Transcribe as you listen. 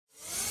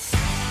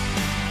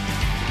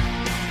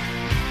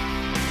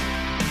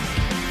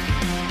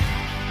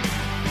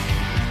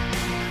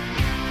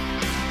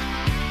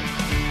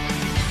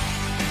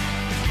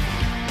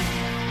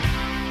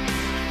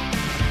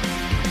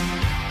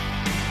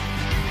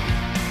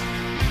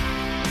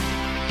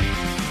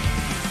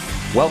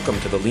Welcome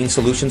to the Lean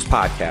Solutions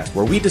Podcast,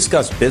 where we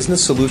discuss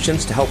business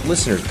solutions to help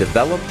listeners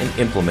develop and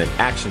implement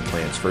action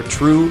plans for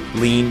true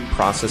lean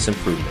process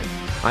improvement.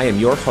 I am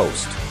your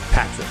host,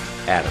 Patrick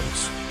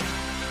Adams.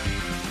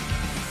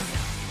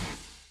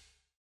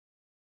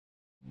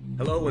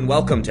 Hello and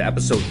welcome to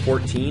episode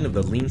 14 of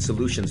the Lean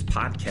Solutions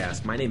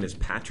Podcast. My name is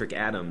Patrick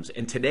Adams,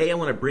 and today I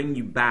want to bring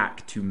you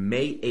back to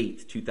May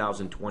 8th,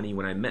 2020,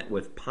 when I met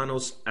with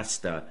Panos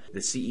Efsta,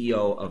 the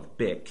CEO of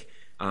BIC.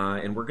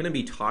 And we're going to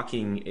be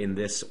talking in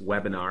this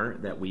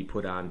webinar that we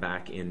put on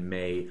back in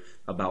May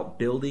about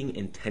building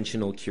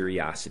intentional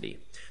curiosity.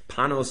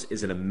 Panos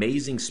is an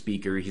amazing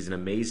speaker. He's an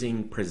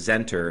amazing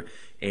presenter.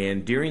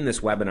 And during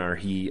this webinar,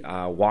 he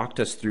walked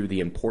us through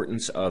the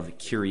importance of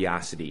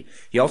curiosity.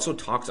 He also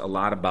talks a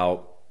lot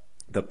about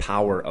the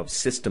power of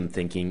system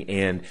thinking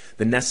and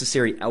the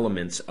necessary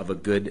elements of a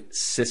good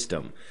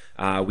system.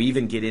 We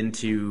even get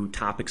into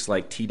topics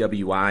like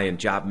TWI and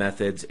job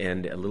methods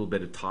and a little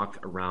bit of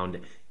talk around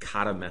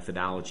kata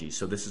methodology.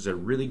 So this is a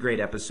really great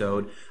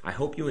episode. I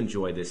hope you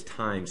enjoy this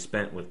time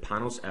spent with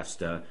Panos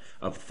Efsta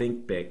of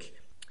Think BIC.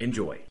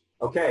 Enjoy.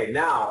 Okay,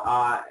 now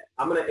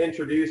I'm going to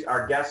introduce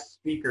our guest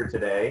speaker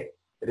today.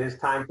 It is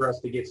time for us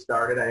to get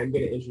started. I am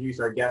going to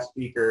introduce our guest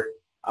speaker.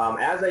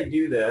 As I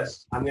do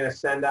this, I'm going to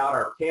send out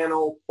our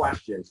panel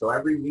questions. So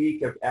every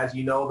week, as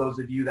you know, those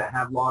of you that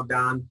have logged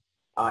on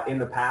in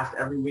the past,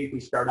 every week we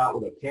start out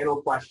with a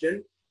panel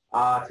question.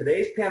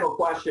 Today's panel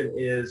question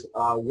is,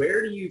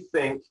 where do you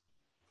think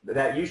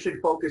that you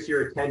should focus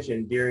your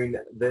attention during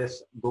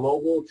this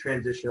global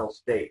transitional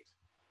state?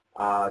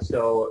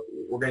 So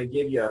we're going to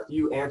give you a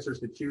few answers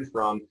to choose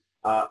from.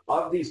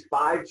 Of these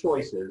 5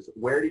 choices,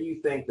 where do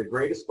you think the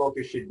greatest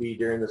focus should be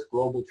during this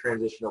global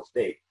transitional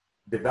state?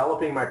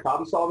 Developing my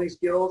problem-solving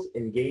skills,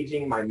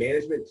 engaging my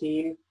management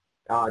team,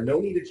 no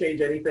need to change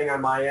anything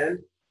on my end,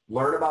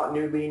 learn about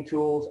new lean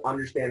tools,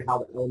 understand how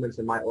the elements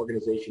in my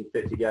organization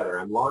fit together.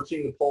 I'm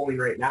launching the polling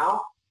right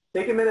now.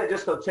 Take a minute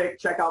just to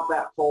check out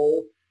that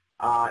poll.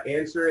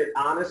 Answer it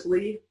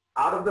honestly.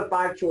 Out of the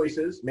 5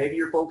 choices, maybe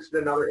you're focused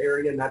in another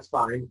area and that's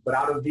fine, but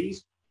out of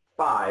these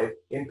 5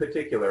 in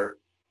particular,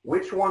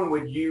 which one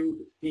would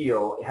you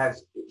feel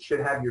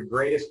should have your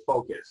greatest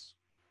focus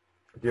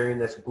during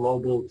this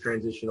global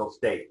transitional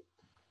state?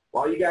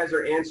 While you guys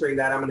are answering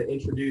that, I'm going to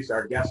introduce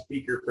our guest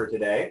speaker for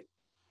today.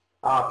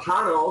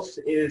 Panos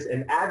is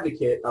an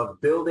advocate of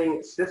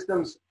building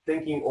systems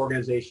thinking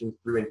organizations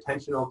through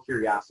intentional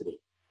curiosity.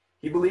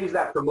 He believes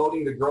that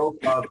promoting the growth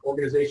of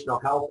organizational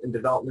health and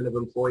development of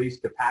employees'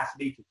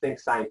 capacity to think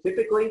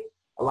scientifically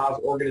allows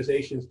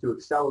organizations to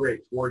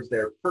accelerate towards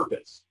their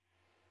purpose.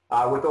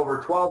 With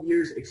over 12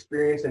 years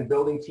experience in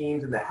building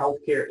teams in the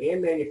healthcare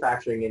and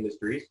manufacturing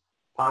industries,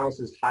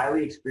 Panos is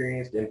highly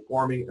experienced in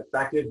forming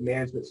effective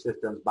management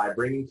systems by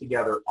bringing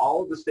together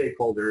all of the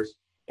stakeholders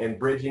and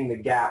bridging the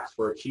gaps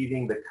for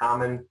achieving the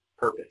common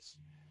purpose.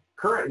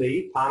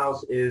 Currently,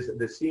 Panos is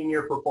the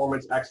Senior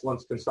Performance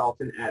Excellence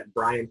Consultant at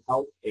Bryan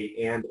Health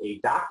and a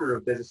Doctor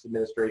of Business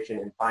Administration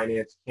and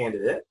Finance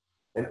candidate,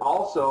 and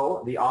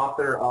also the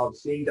author of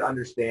Seeing to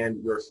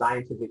Understand Your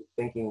Scientific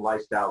Thinking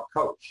Lifestyle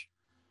Coach.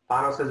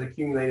 Panos has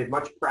accumulated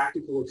much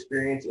practical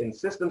experience in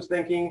systems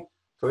thinking,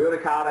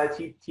 Toyota Kata,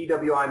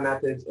 TWI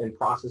methods, and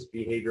process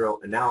behavioral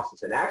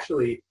analysis. And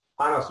actually,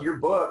 Panos, your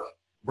book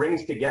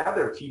brings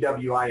together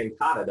TWI and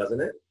Kata,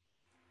 doesn't it?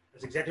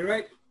 That's exactly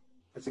right.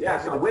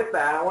 So with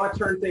that, I want to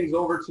turn things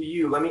over to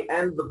you. Let me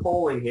end the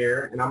polling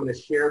here, and I'm going to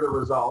share the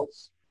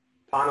results.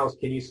 Panos,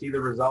 can you see the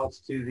results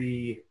to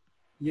the...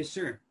 Yes,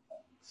 sir.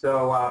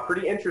 So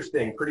pretty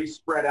interesting, pretty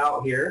spread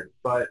out here,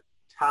 but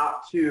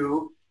top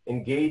 2,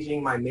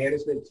 engaging my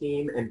management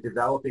team and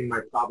developing my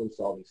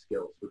problem-solving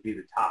skills would be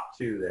the top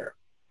 2 there.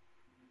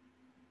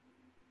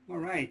 All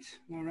right.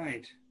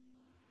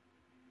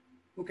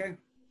 Okay.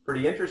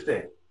 Pretty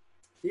interesting.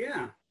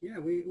 Yeah,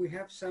 we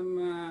have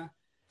some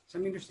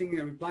interesting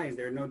replies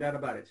there, no doubt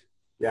about it.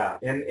 Yeah,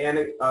 and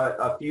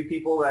a few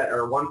people that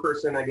are one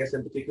person, I guess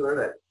in particular,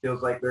 that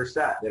feels like they're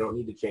set. They don't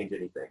need to change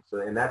anything. So,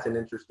 and that's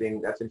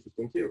interesting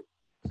too.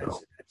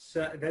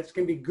 So. That's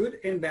can be good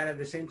and bad at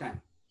the same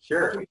time.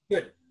 Sure.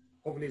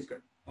 Hopefully it's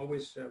good.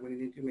 Always we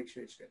need to make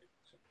sure it's good.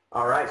 So.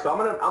 All right, so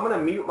I'm gonna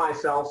mute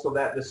myself so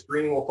that the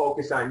screen will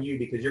focus on you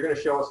because you're gonna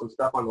show us some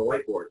stuff on the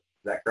whiteboard.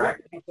 Is that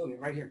correct? Yeah, absolutely,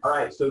 right here. All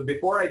right, so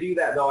before I do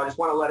that though, I just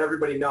want to let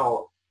everybody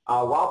know,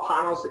 while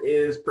Panos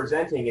is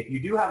presenting, if you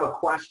do have a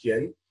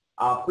question,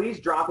 please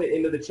drop it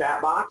into the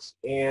chat box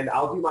and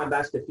I'll do my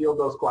best to field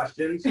those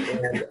questions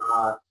and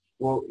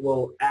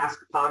we'll ask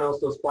Panos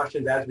those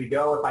questions as we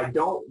go. If I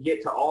don't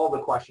get to all the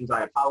questions,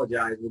 I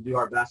apologize. We'll do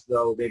our best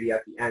though, maybe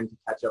at the end to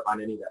catch up on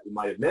any that we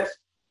might have missed.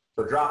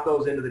 So drop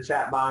those into the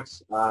chat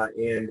box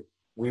and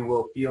we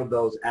will field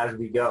those as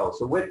we go.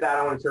 So with that,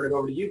 I want to turn it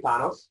over to you,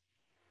 Panos.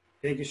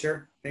 Thank you,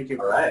 sir. Thank you.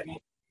 All right.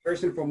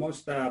 First and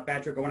foremost,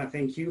 Patrick, I want to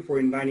thank you for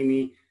inviting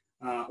me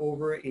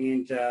over,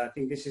 and I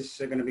think this is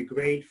going to be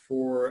great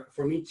for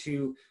me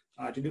to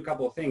do a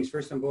couple of things.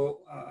 First of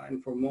all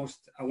and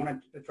foremost, I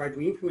want to try to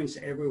influence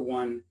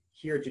everyone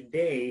here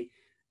today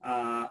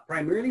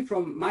primarily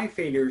from my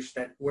failures,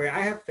 that where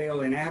I have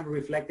failed and I have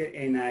reflected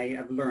and I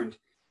have learned,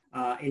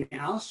 and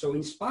also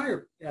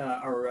inspire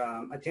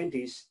our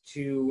attendees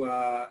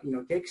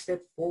to take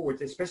step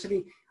forward,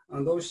 especially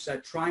on those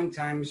trying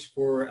times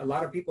for a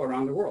lot of people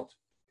around the world.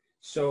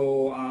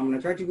 So I'm going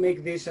to try to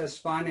make this as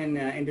fun and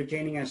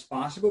entertaining as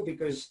possible,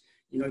 because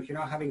if you're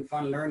not having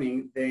fun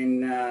learning,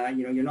 then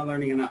you're not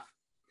learning enough.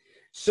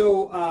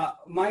 So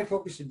my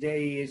focus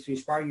today is to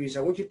inspire you.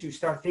 I want you to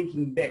start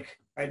thinking big,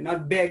 right?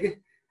 Not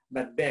big,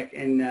 but big.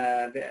 And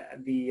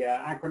the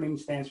acronym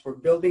stands for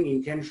Building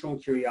Intentional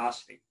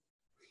Curiosity.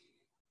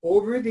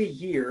 Over the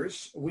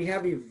years, we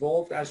have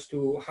evolved as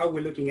to how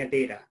we're looking at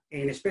data,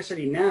 and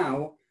especially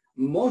now,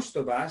 most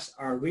of us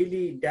are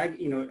really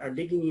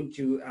digging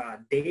into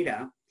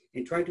data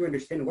and trying to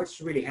understand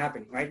what's really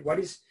happening, right? What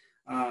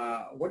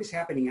is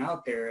happening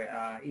out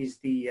there? Is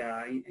the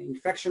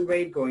infection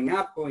rate going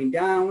up, going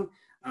down?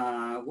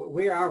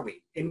 Where are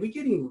we? And we're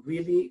getting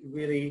really,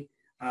 really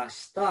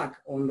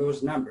stuck on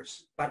those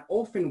numbers. But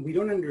often we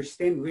don't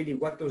understand really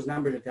what those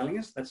numbers are telling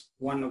us. That's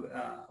one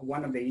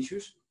of the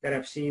issues that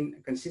I've seen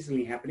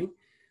consistently happening.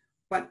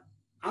 But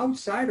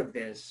outside of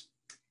this,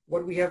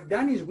 what we have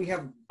done is we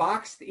have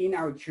boxed in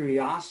our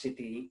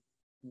curiosity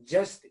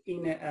just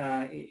in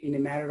a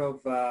matter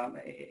of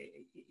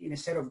in a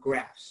set of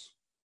graphs,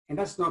 and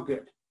that's not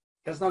good.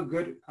 That's not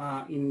good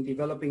in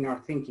developing our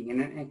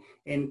thinking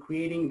and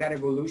creating that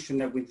evolution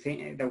that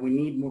we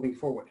need moving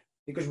forward.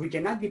 Because we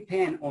cannot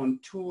depend on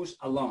tools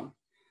alone.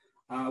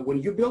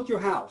 When you build your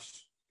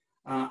house,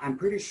 I'm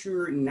pretty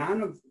sure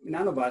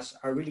none of us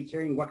are really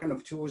caring what kind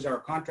of tools our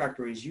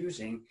contractor is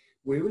using.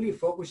 We're really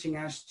focusing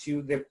as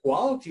to the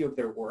quality of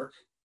their work,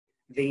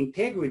 the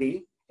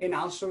integrity, and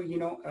also,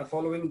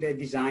 following the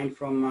design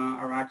from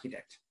our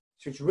architect.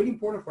 So it's really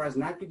important for us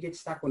not to get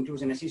stuck on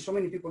tools. And I see so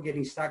many people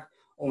getting stuck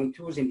on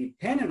tools and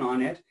dependent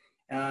on it.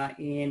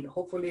 And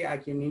hopefully I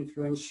can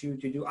influence you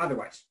to do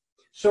otherwise.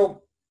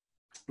 So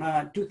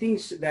two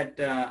things that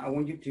I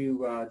want you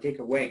to take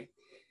away.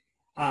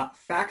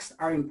 Facts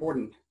are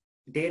important.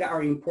 Data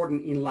are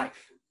important in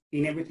life,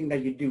 in everything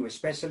that you do,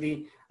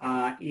 especially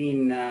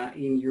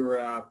in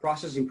your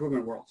process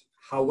improvement world.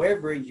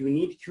 However, you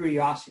need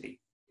curiosity.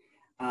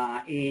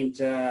 And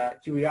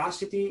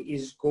curiosity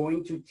is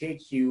going to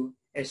take you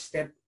a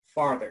step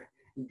farther.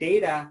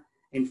 Data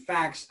and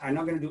facts are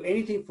not going to do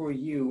anything for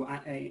you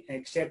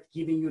except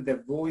giving you the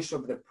voice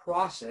of the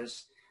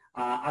process,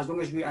 as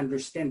long as we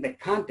understand the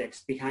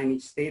context behind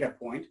each data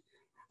point.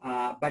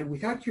 But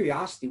without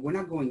curiosity, we're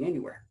not going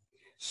anywhere.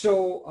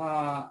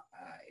 So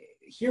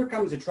here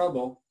comes the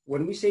trouble.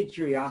 When we say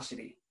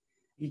curiosity,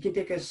 it can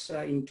take us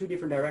in two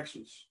different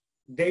directions.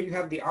 There you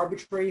have the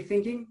arbitrary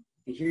thinking,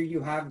 and here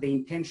you have the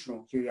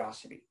intentional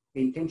curiosity,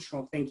 the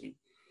intentional thinking.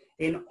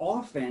 And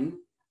often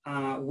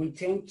we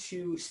tend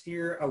to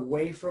steer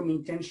away from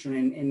intention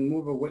and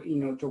move away,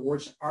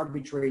 towards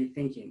arbitrary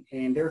thinking,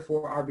 and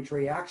therefore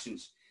arbitrary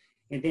actions.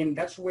 And then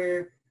that's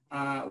where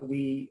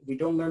we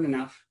don't learn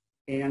enough.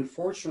 And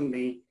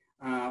unfortunately,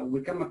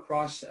 we come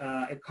across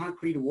a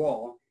concrete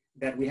wall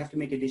that we have to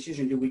make a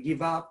decision. Do we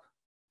give up,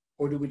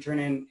 or do we turn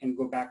in and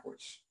go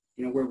backwards?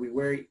 Where we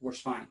were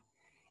fine.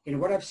 And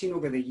what I've seen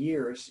over the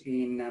years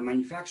in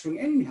manufacturing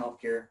and in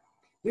healthcare,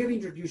 we have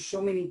introduced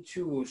so many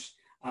tools,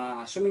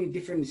 so many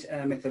different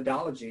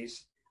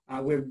methodologies.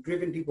 We've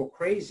driven people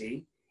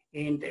crazy,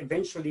 and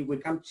eventually we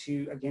come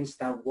against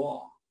that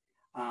wall.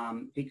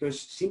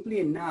 Because simply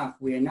enough,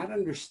 we are not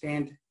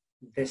understand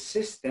the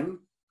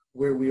system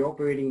where we're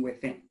operating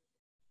within.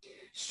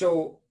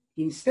 So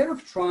instead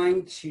of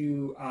trying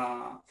to,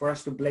 for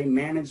us to blame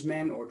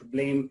management or to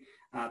blame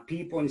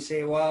people and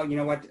say, well, you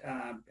know what,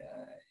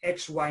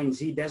 X, Y, and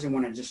Z doesn't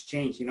want to just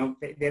change.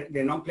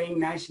 They're not playing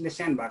nice in the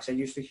sandbox. I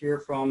used to hear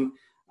from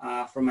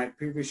my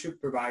previous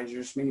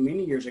supervisors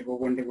many years ago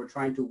when they were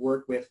trying to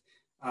work with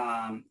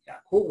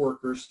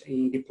co-workers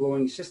in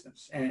deploying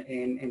systems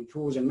and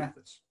tools and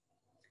methods.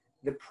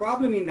 The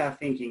problem in that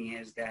thinking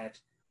is that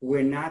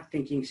we're not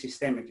thinking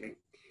systemically.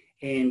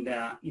 And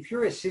if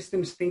you're a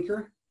systems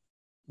thinker,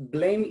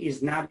 blame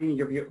is not in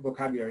your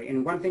vocabulary.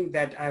 And one thing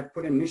that I've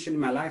put a mission in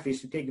my life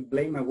is to take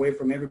blame away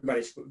from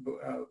everybody's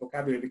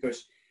vocabulary,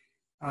 because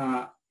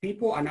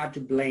people are not to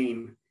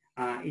blame.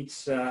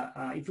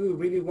 If we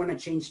really want to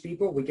change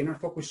people, we cannot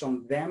focus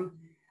on them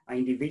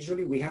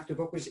individually. We have to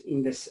focus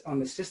on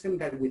the system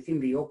that within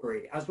they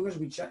operate. As long as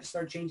we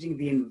start changing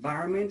the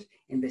environment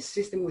and the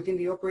system within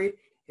they operate,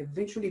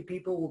 eventually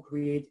people will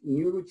create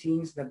new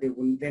routines that they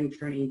will then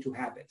turn into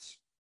habits.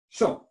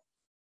 So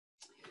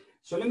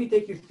let me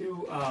take you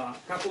through a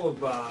couple of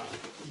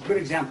good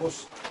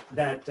examples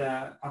that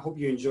I hope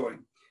you enjoy.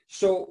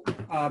 So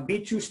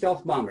B-2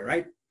 stealth bomber,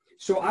 right?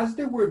 So as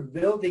they were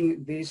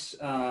building this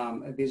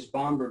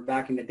bomber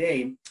back in the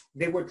day,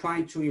 they were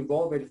trying to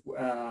evolve it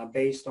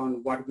based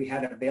on what we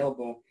had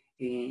available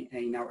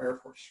in our Air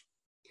Force.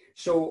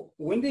 So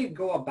when they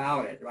go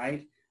about it,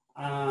 right,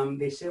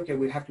 they say, okay,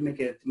 we have to make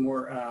it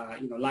more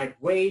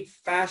lightweight,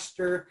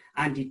 faster,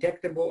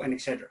 undetectable, and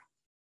etc.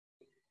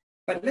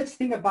 But let's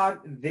think about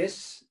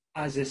this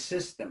as a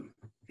system.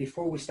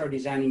 before we start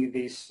designing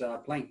this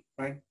plane,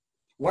 right?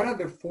 What are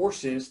the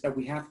forces that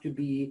we have to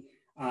be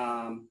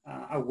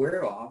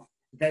aware of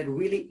that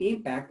really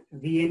impact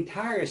the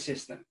entire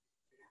system,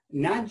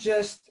 not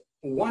just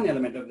one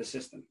element of the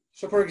system?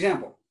 So for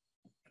example,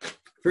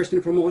 first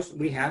and foremost,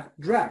 we have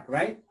drag,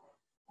 right?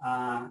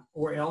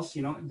 Or else,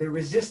 the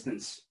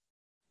resistance.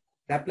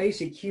 That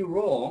plays a key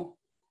role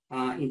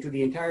into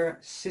the entire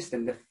system,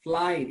 the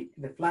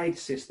flight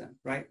system,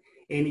 right?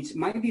 And it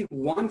might be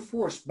one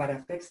force, but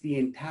affects the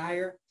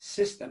entire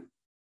system.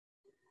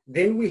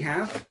 Then we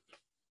have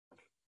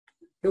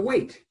the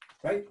weight,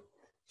 right?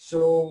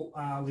 So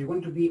we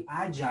want to be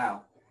agile,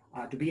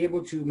 to be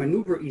able to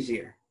maneuver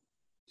easier.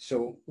 So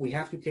we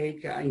have to take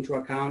into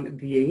account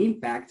the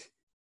impact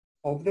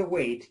of the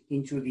weight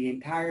into the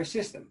entire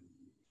system.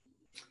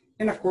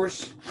 And of course,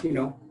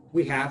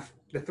 we have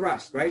the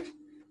thrust, right?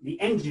 The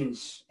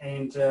engines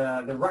and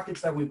the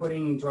rockets that we put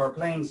into our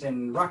planes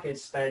and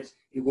rockets that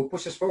it will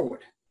push us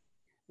forward.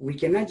 We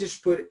cannot just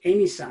put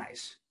any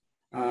size,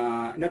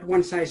 not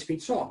one size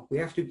fits all. We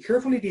have to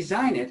carefully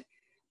design it,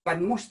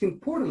 but most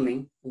importantly,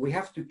 we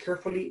have to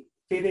carefully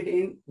fit it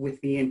in with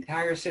the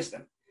entire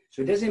system. So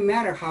it doesn't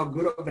matter how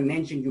good of an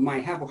engine you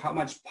might have or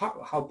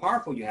how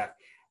powerful you have,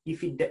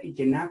 if it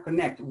cannot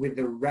connect with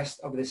the rest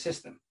of the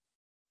system.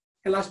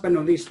 And last but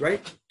not least,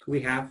 right,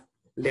 we have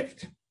lift.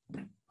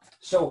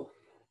 So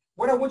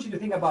what I want you to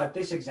think about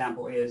this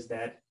example is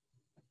that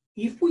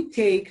if we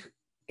take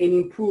and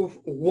improve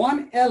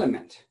one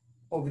element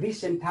of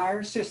this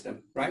entire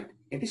system, right,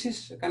 and this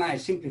is kind of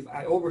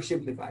I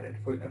oversimplified it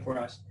for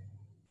us.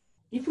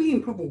 If we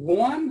improve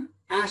one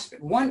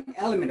aspect, one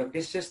element of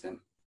this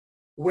system,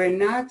 we're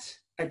not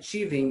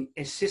achieving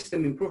a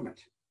system improvement.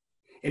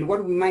 And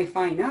what we might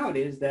find out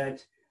is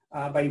that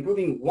by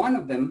improving one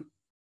of them,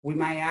 we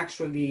might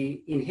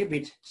actually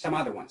inhibit some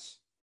other ones.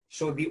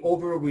 So the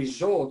overall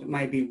result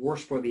might be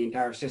worse for the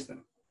entire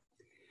system.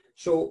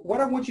 So what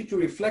I want you to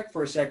reflect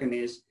for a second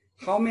is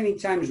how many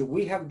times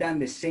we have done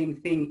the same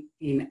thing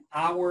in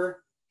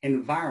our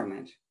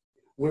environment,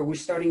 where we're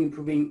starting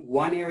improving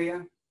one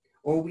area,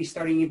 or we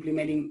starting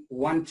implementing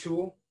one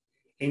tool,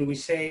 and we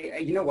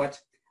say, you know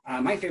what,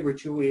 my favorite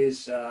tool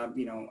is,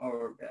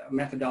 or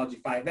methodology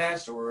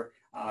 5S, or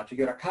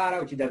Toyota Kata,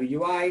 or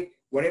TWI,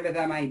 whatever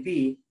that might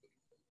be,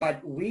 but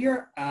we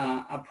are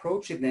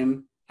approaching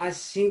them as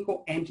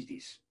single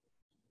entities.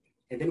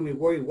 And then we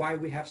worry why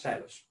we have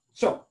silos.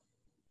 So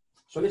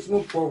let's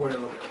move forward a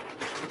little bit.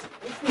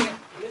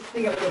 Let's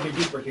think a little bit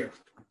deeper here.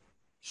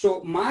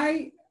 So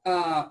my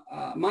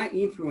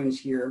influence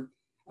here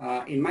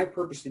in my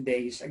purpose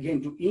today is,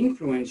 again, to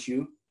influence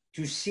you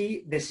to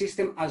see the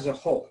system as a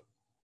whole,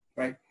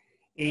 right?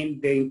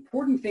 And the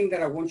important thing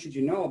that I want you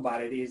to know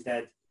about it is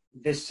that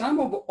the sum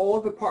of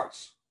all the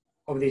parts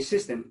of the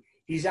system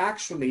is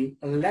actually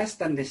less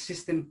than the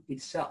system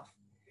itself.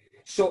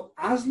 So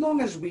as long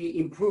as we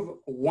improve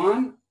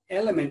one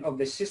element of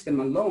the system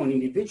alone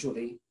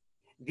individually,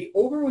 the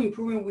overall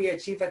improvement we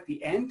achieve at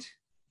the end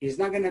is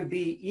not going to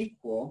be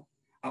equal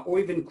or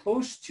even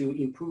close to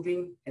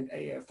improving and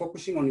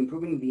focusing on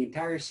improving the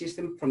entire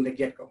system from the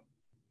get-go.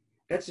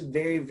 That's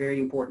very, very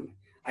important.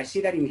 I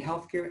see that in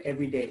healthcare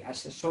every day. I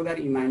saw that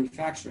in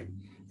manufacturing.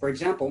 For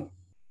example,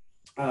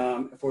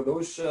 for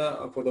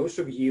those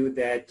of you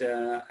that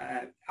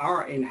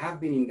are and have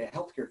been in the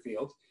healthcare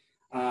field,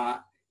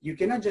 you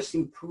cannot just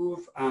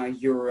improve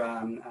your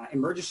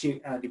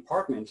emergency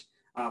department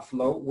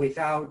flow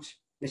without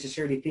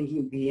necessarily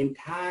thinking the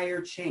entire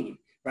chain,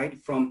 right?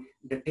 From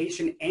the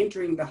patient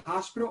entering the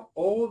hospital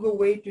all the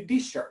way to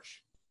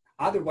discharge.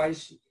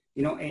 Otherwise,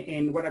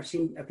 and what I've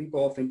seen people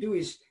often do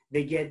is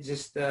they get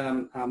just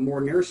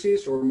more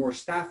nurses or more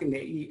staff in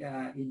the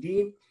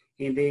ED,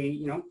 and they,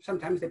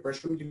 sometimes they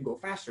pressure them to go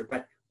faster.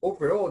 But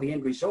overall, the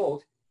end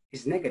result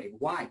is negative.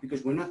 Why?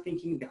 Because we're not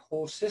thinking the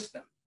whole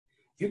system.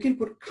 You can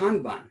put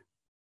Kanban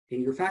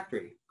in your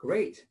factory,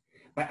 great.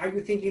 But are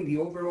you thinking the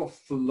overall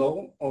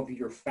flow of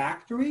your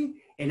factory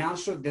and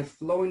also the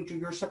flow into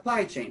your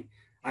supply chain?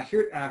 I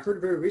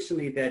heard very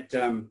recently that,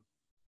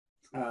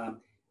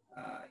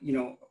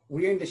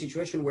 we're in the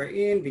situation we're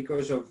in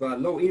because of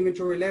low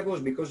inventory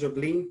levels, because of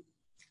lean.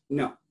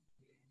 No,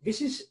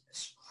 this is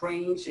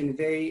strange and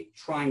very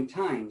trying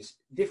times,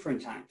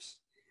 different times.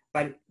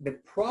 But the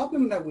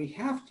problem that we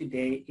have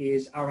today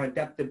is our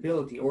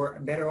adaptability, or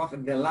better off,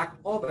 the lack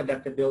of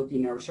adaptability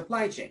in our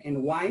supply chain.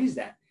 And why is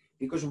that?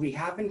 Because we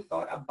haven't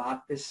thought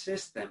about the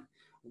system.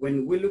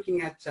 When we're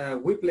looking at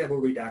WIP level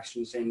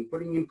reductions and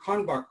putting in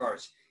Kanban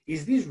cards,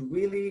 is this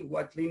really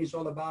what lean is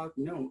all about?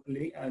 No,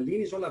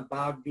 lean is all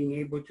about being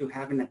able to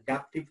have an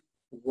adaptive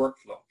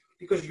workflow,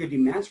 because your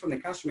demands from the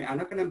customer are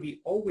not going to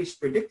be always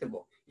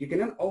predictable. You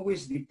cannot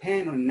always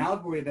depend on an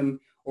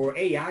algorithm or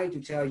AI to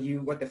tell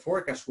you what the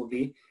forecast will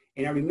be.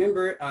 And I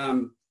remember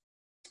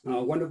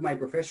one of my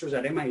professors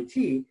at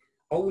MIT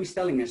always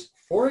telling us,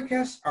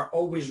 forecasts are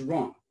always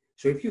wrong.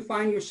 So if you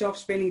find yourself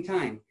spending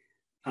time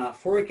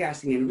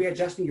forecasting and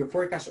readjusting your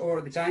forecast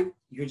all the time,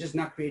 you're just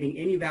not creating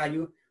any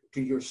value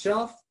to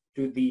yourself,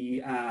 to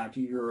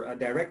your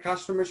direct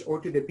customers, or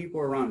to the people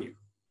around you.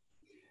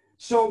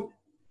 So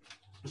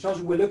So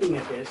as we're looking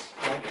at this,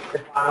 right,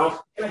 I'm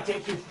going to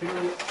take you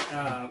through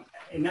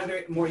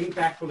another more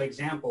impactful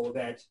example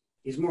that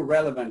is more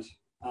relevant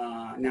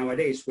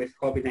nowadays with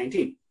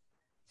COVID-19.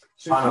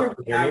 So here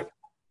we have,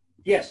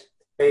 yes.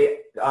 Hey,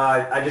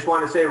 I just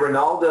want to say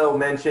Ronaldo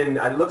mentioned,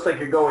 it looks like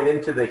you're going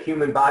into the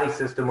human body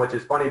system, which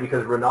is funny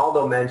because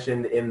Ronaldo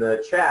mentioned in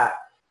the chat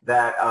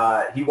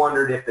that he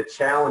wondered if the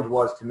challenge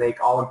was to make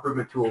all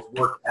improvement tools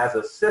work as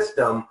a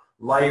system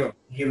like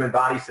human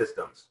body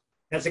systems.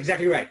 That's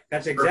exactly right.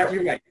 That's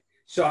exactly right.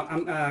 So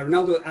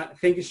Ronaldo,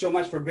 thank you so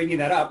much for bringing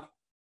that up.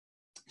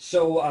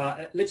 So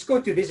let's go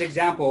to this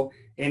example,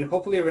 and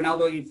hopefully,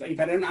 Ronaldo, if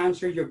I don't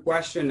answer your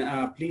question,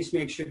 please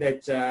make sure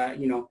that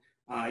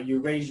you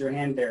raise your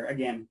hand there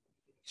again.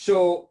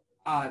 So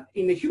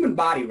in the human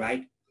body,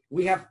 right,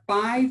 we have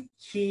 5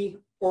 key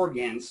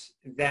organs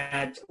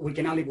that we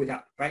cannot live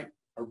without, right?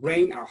 Our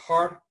brain, our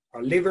heart,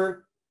 our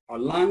liver, our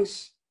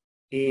lungs,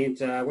 and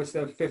what's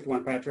the 5th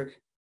one,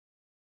 Patrick?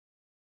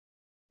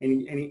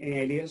 Any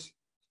ideas?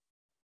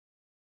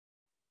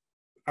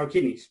 Our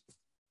kidneys.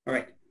 All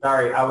right.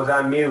 Sorry, I was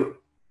on mute.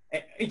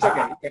 It's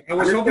okay. I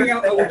was hoping I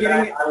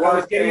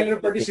was getting a little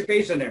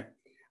participation there.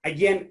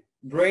 Again,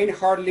 brain,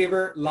 heart,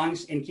 liver,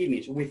 lungs, and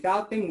kidneys.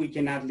 Without them, we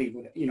cannot live.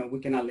 We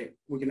cannot live.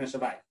 We cannot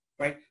survive.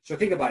 Right. So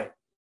think about it.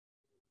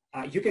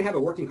 You can have a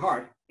working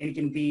heart, and it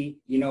can be,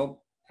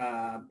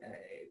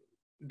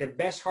 the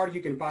best heart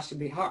you can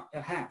possibly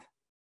have.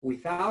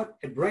 Without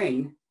a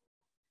brain,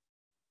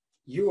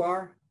 you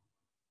are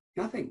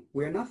nothing.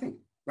 We're nothing.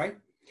 Right.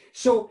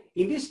 So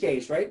in this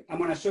case, right, I'm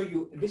going to show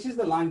you, this is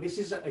the lung, this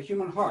is a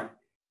human heart.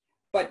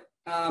 But,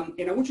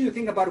 and I want you to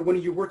think about it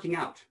when you're working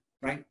out,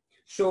 right?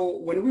 So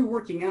when we're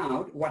working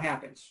out, what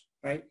happens,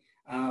 right?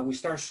 We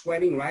start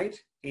sweating, right?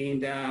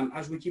 And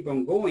as we keep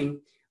on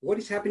going, what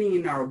is happening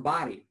in our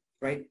body,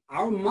 right?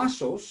 Our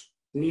muscles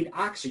need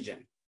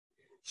oxygen.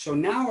 So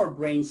now our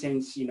brain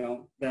sends,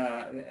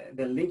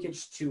 the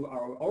linkage to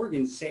our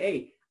organs, say,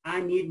 hey, I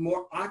need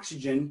more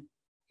oxygen,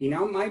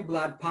 my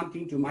blood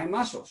pumping to my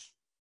muscles.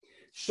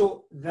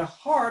 So the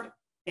heart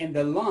and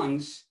the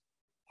lungs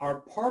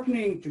are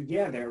partnering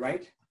together,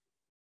 right,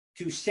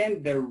 to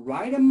send the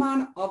right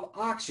amount of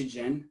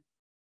oxygen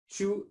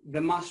to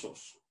the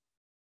muscles.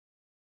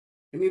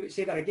 Let me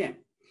say that again.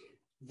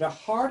 The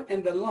heart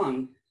and the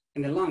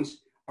lungs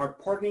are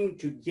partnering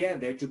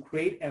together to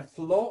create a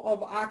flow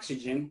of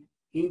oxygen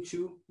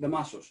into the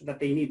muscles that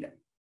they need them.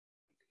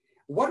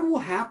 What will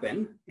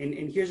happen,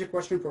 and here's a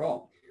question for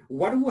all,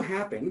 what will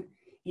happen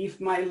if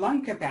my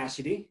lung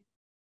capacity,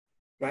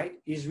 right,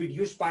 is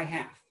reduced by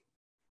half?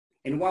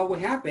 And what will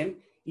happen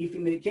if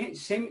in the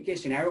same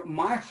case scenario,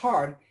 my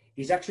heart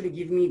is actually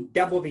giving me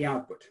double the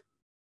output?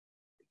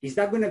 Is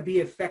that going to be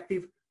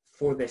effective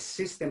for the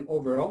system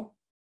overall?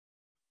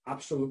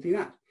 Absolutely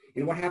not.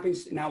 And what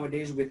happens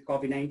nowadays with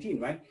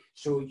COVID-19, right?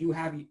 So you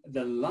have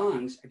the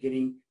lungs are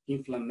getting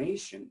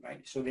inflammation,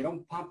 right? So they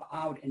don't pump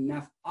out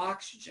enough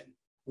oxygen.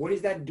 What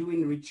is that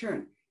doing in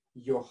return?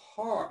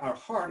 Our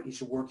heart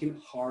is working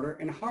harder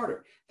and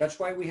harder. That's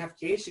why we have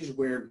cases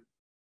where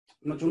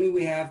not only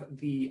we have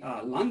the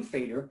lung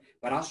failure,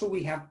 but also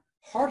we have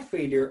heart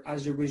failure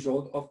as a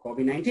result of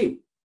COVID-19.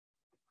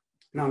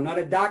 Now, I'm not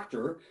a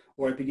doctor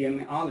or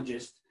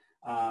epidemiologist,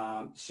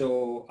 but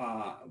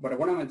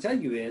what I'm going to tell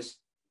you is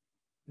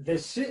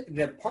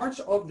the parts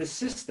of the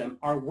system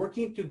are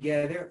working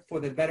together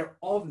for the better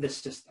of the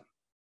system,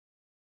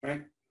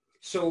 right?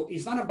 So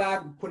it's not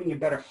about putting a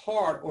better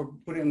heart or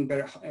putting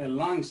better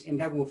lungs and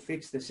that will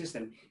fix the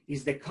system.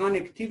 It's the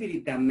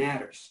connectivity that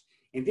matters.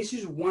 And this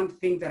is one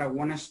thing that I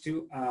want us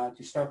to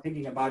start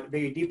thinking about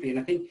very deeply. And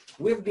I think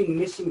we've been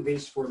missing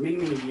this for many,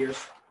 many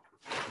years,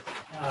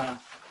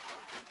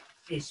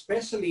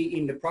 especially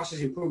in the process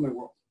improvement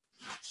world.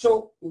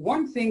 So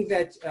one thing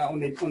that on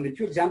the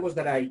 2 examples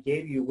that I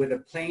gave you with the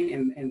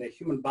plane and the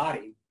human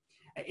body,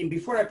 and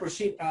before I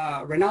proceed,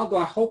 Ronaldo,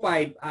 I hope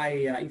if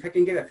I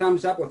can get a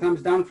thumbs up or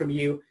thumbs down from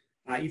you,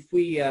 if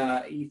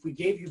we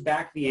gave you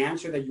back the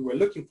answer that you were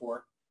looking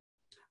for,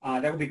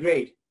 that would be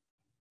great.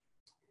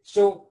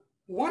 So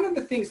one of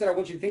the things that I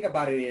want you to think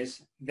about it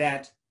is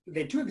that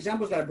the 2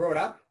 examples that I brought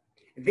up,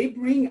 they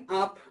bring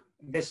up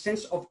the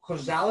sense of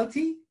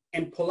causality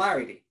and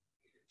polarity.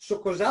 So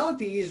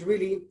causality is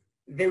really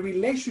the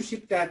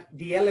relationship that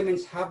the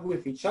elements have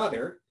with each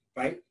other,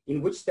 right?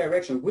 In which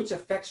direction, which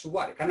affects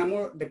what, kind of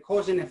more the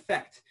cause and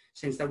effect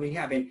sense that we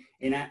have.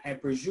 And I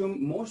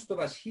presume most of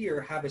us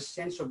here have a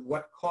sense of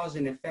what cause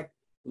and effect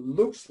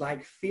looks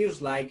like,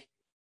 feels like,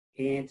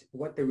 and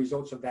what the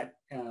results of that,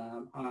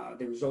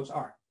 the results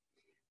are.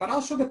 But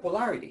also the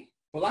polarity.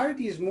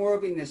 Polarity is more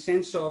of in the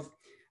sense of,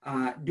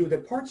 do the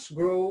parts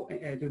grow,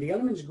 do the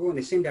elements grow in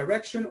the same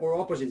direction or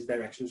opposite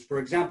directions? For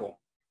example,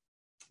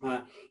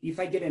 if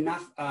I get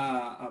enough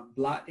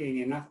blood,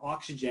 enough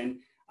oxygen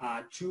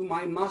to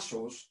my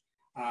muscles,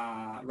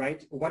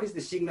 right, what is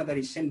the signal that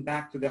is sent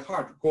back to the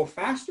heart? Go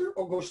faster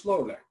or go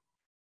slower?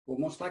 Well,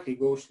 most likely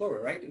go slower,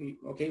 right?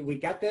 Okay, we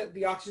got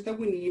the oxygen that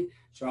we need,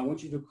 so I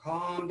want you to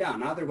calm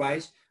down.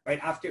 Otherwise,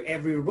 right, after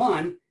every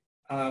run,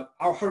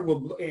 our heart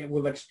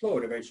will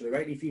explode eventually,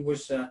 right? If it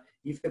was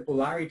if the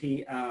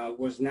polarity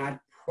was not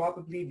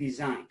properly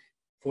designed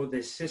for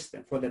the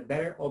system, for the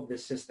better of the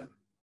system.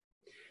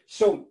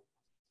 So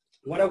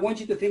what I want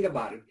you to think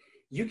about it,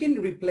 you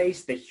can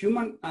replace the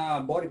human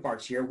body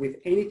parts here with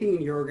anything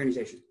in your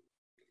organization.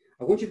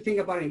 I want you to think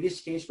about it in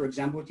this case, for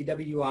example,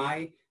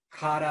 TWI,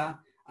 kata,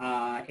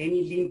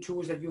 any lean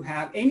tools that you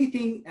have,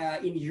 anything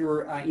in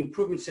your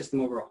improvement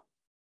system overall.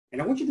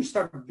 And I want you to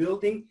start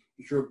building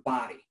your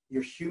body,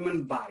 your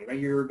human body, right?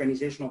 Your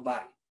organizational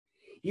body.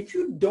 If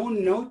you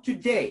don't know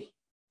today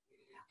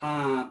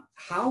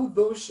how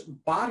those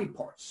body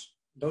parts,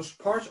 those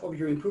parts of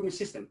your improvement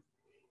system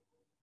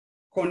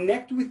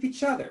connect with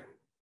each other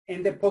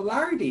and the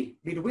polarity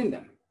between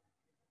them,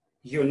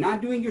 you're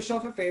not doing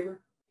yourself a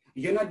favor.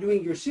 You're not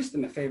doing your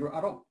system a favor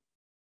at all.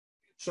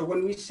 So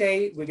when we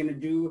say we're going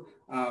to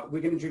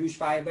introduce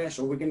 5S,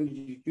 or we're going to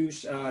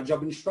introduce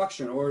job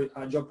instruction or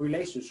job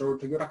relations or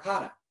Toyota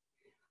Kata,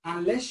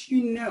 unless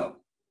you know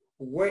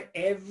where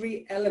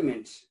every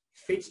element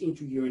fits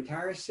into your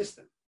entire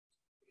system,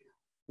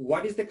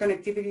 what is the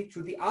connectivity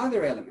to the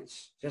other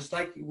elements? Just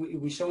like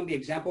we saw in the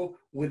example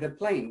with the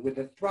plane, with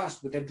the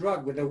thrust, with the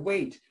drug, with the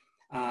weight,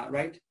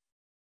 right?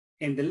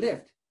 And the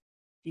lift.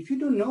 If you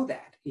don't know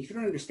that, if you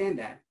don't understand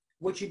that,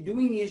 what you're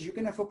doing is you're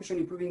going to focus on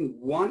improving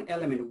one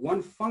element,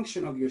 one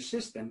function of your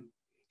system,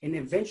 and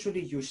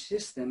eventually your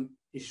system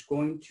is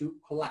going to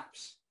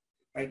collapse,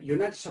 right? You're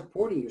not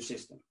supporting your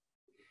system.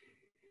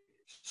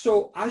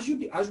 So as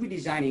we're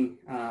designing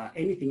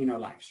anything in our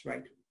lives,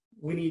 right,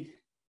 we need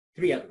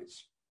three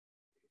elements.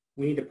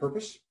 We need a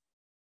purpose.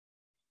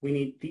 We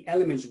need the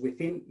elements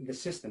within the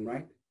system,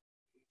 right?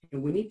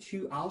 And we need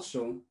to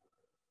also,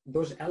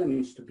 those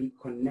elements to be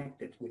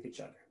connected with each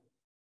other.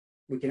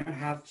 We cannot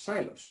have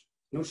silos.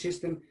 No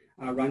system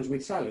runs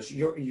with silos.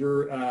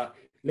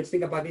 Let's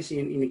think about this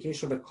in the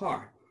case of a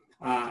car.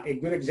 A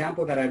good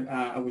example that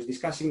I was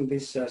discussing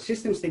this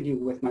systems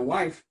thinking with my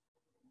wife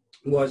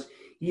was,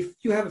 if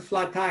you have a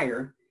flat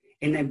tire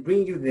and I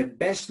bring you the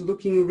best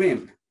looking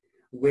rim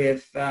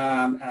with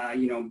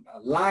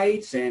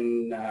lights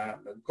and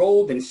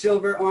gold and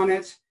silver on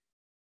it,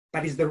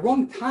 but it's the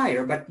wrong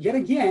tire, but yet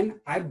again,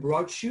 I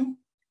brought you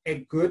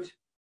a good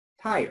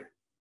tire,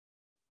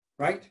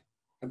 right?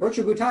 I brought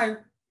you a good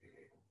tire.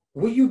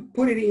 Will you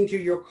put it into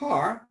your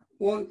car?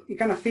 Well, it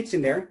kind of fits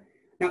in there.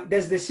 Now,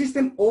 does the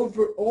system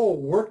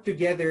overall work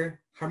together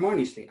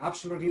harmoniously?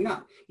 Absolutely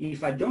not.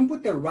 If I don't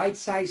put the right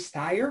size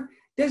tire,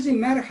 doesn't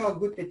matter how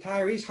good the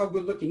tire is, how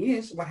good looking it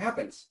is, what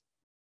happens?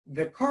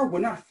 The car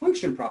will not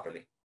function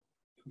properly,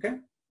 okay?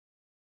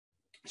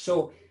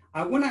 So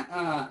I wanna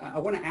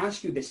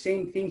ask you the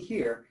same thing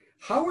here.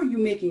 How are you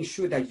making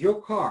sure that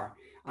your car,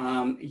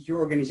 your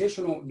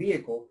organizational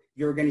vehicle,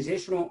 your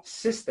organizational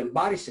system,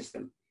 body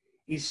system,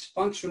 is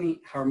functioning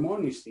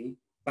harmoniously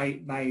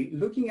by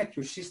looking at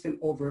your system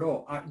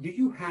overall? Do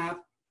you have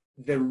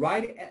the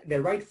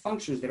right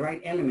functions, the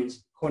right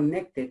elements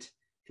connected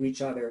to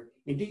each other?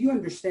 And do you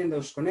understand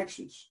those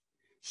connections?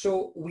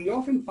 So we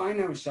often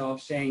find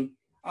ourselves saying,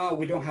 oh,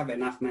 we don't have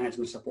enough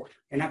management support.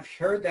 And I've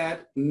heard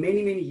that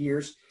many, many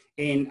years.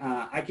 And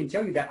I can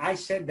tell you that I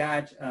said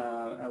that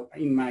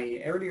in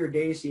my earlier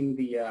days in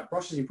the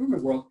process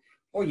improvement world.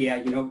 Oh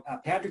yeah,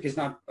 Patrick is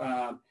not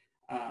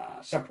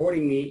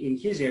supporting me in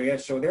his area,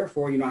 so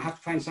therefore, I have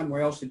to find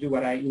somewhere else to do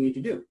what I need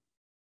to do.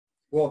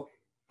 Well,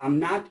 I'm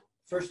not,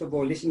 first of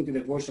all, listening to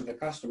the voice of the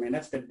customer, and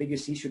that's the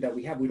biggest issue that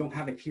we have. We don't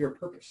have a clear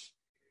purpose.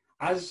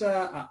 As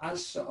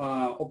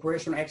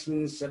operational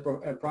excellence,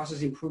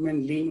 process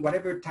improvement, lean,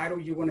 whatever title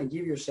you want to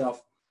give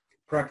yourself,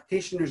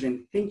 practitioners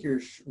and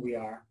thinkers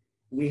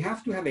we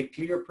have to have a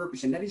clear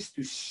purpose, and that is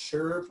to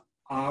serve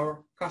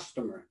our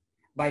customer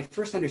by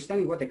first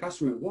understanding what the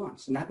customer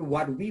wants, not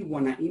what we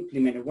want to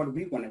implement and what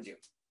we want to do.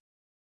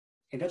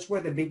 And that's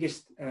where the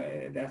biggest,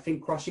 I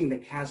think, crossing the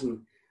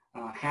chasm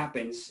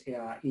happens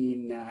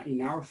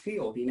in our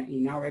field,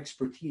 in our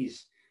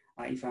expertise,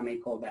 if I may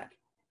call that.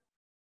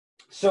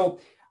 So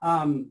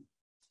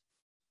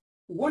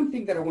one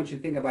thing that I want you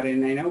to think about,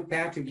 and I know,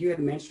 Patrick, you had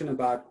mentioned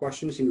about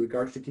questions in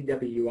regards to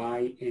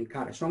TWI and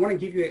Kata. So I want to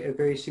give you a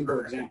very simple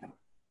example.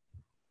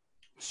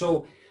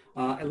 So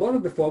a lot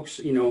of the folks,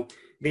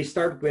 they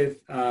start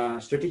with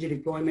strategic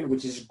deployment,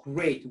 which is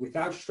great.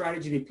 Without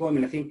strategy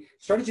deployment, I think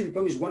strategy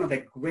deployment is one of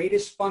the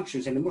greatest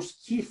functions and the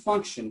most key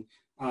function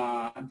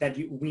that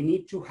we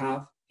need to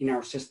have in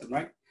our system,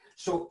 right?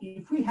 So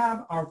if we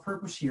have our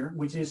purpose here,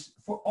 which is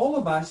for all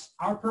of us,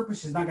 our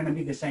purpose is not going to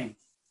be the same.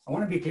 I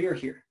want to be clear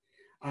here.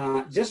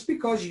 Just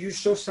because you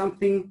saw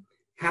something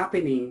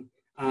happening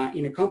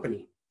in a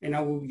company, and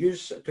I will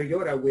use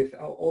Toyota with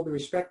all the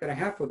respect that I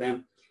have for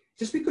them,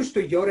 just because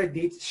Toyota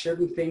did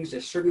certain things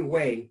a certain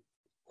way,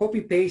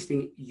 copy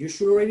pasting, you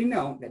should already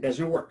know that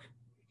doesn't work,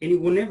 and it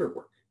will never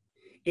work.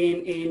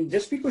 And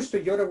just because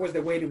Toyota was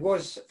the way it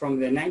was from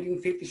the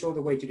 1950s all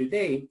the way to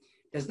today,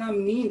 does not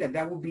mean that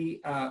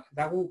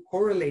that will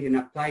correlate and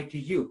apply to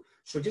you.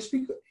 So just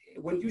because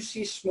when you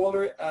see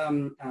smaller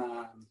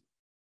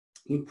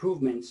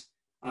improvements,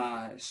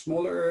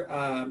 smaller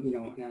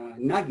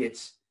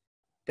nuggets,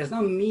 does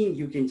not mean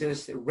you can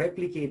just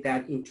replicate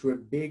that into a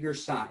bigger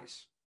size.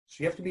 So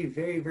you have to be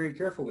very, very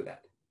careful with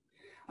that.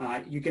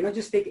 You cannot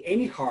just take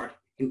any heart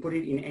and put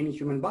it in any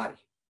human body.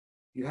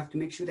 You have to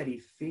make sure that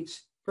it fits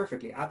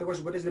perfectly.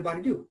 Otherwise, what does the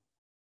body do?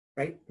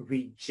 Right?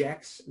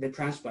 Rejects the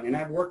transplant. And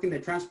I've worked in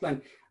the transplant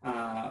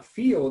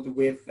field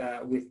with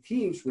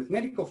teams, with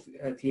medical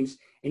teams,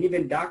 and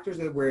even doctors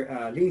that were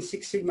Lean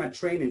Six Sigma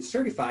trained and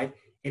certified,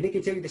 and they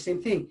can tell you the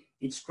same thing.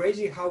 It's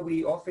crazy how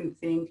we often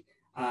think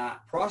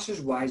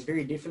process-wise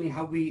very differently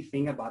how we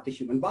think about the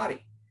human body.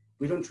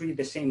 We don't treat it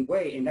the same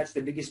way, and that's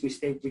the biggest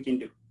mistake we can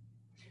do.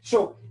 So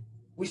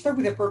we start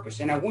with a purpose,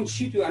 and I want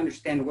you to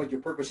understand what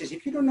your purpose is.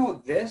 If you don't know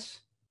this,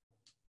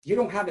 you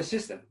don't have a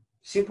system.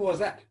 Simple as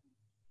that,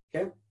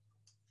 okay?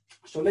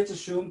 So let's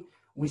assume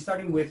we're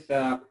starting with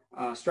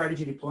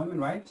strategy deployment,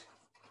 right?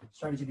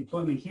 Strategy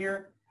deployment here,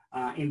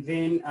 and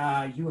then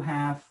you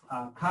have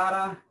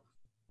kata,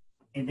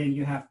 and then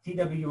you have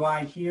TWI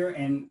here,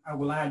 and I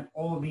will add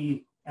all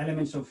the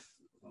elements of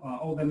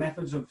all the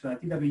methods of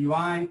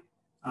TWI,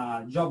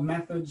 job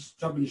methods,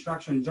 job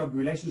instruction, job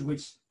relations,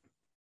 which,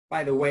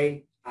 by the way,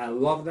 I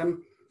love them.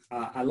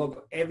 I love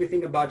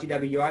everything about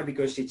TWI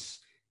because it's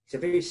a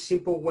very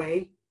simple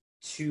way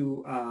to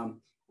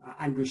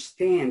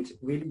understand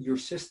really your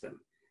system.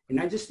 And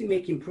not just to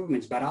make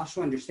improvements, but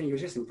also understand your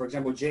system. For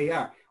example,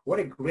 JR, what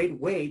a great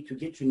way to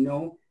get to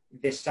know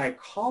the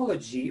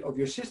psychology of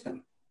your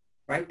system,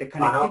 right? The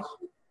connectivity.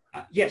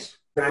 Yes.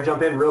 Can I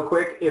jump in real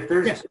quick? If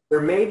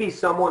there may be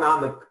someone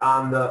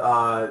on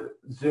the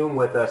Zoom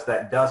with us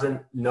that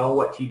doesn't know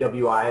what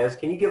TWI is,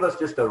 can you give us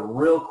just a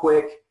real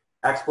quick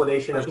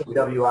explanation of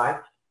TWI?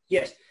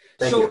 Yes.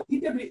 So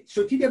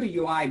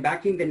TWI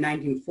back in the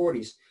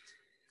 1940s,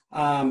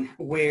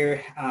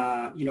 where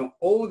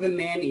all the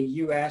men in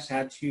U.S.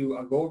 had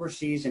to go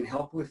overseas and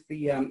help with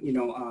the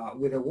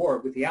with the war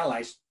with the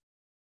Allies,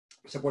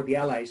 support the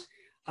Allies.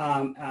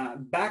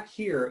 Back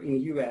here in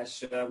the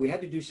U.S., we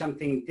had to do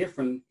something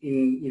different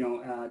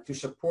to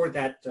support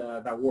that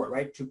war,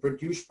 right? To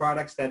produce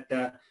products that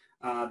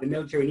the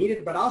military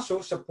needed, but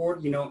also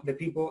support the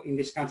people in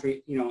this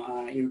country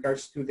in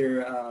regards to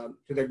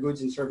their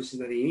goods and services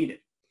that they needed.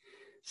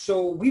 So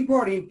we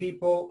brought in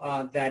people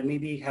that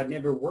maybe had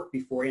never worked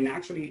before, and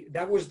actually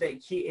that was the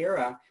key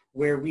era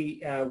where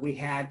we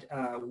had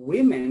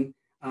women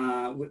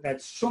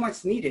that's so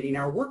much needed in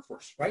our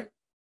workforce, right?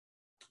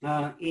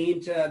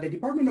 And the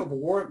Department of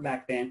War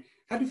back then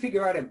had to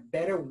figure out a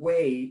better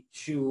way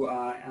to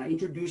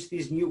introduce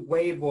this new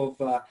wave of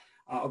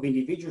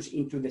individuals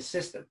into the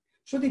system.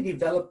 So they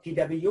developed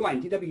TWI,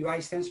 and TWI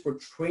stands for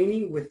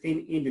Training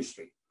Within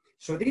Industry.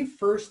 So they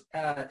first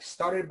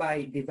started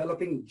by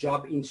developing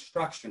job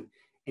instruction.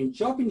 And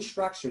job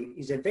instruction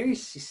is a very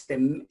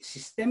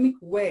systemic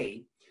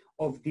way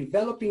of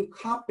developing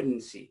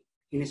competency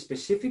in a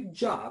specific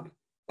job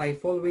by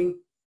following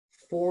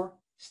 4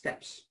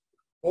 steps.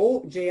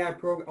 All JI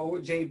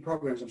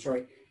programs,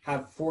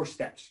 have 4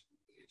 steps.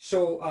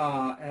 So,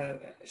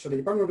 so the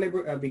Department of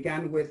Labor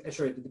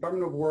the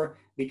Department of War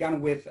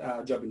began with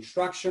job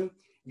instruction.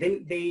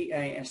 Then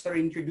they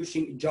started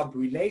introducing job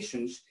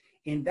relations,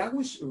 and that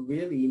was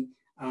really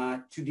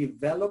to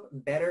develop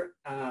better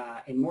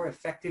and more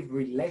effective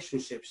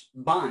relationships,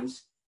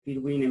 bonds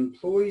between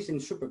employees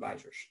and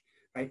supervisors,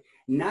 right?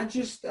 Not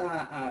just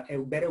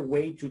a better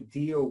way to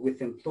deal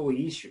with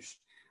employee issues.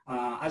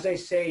 As I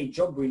say,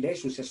 job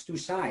relations has 2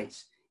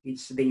 sides.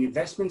 It's the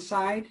investment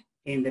side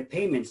and the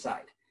payment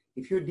side.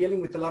 If you're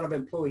dealing with a lot of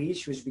employee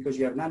issues because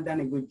you have not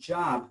done a good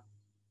job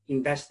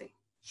investing,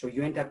 so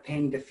you end up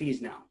paying the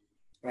fees now,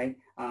 right?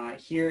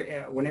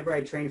 Here, whenever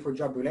I train for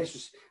job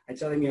relations, I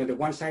tell them, the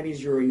one side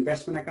is your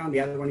investment account, the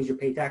other one is your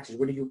pay taxes.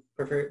 What do you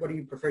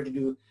prefer to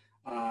do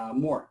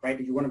more, right?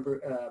 Do you want to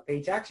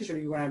pay taxes, or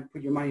do you want to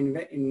put your money in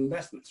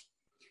investments?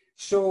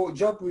 So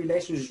job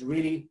relations is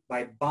really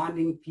by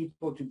bonding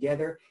people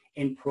together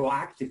and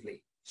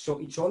proactively. So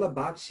it's all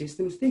about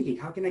systems thinking.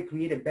 How can I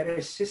create a better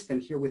system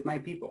here with my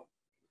people?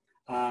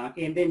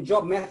 And then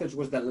job methods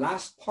was the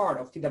last part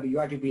of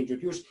TWI to be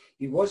introduced.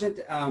 It wasn't,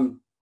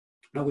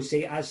 I would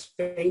say, as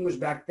famous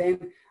back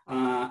then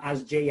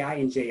as JI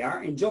and JR.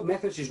 And job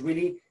methods is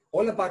really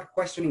all about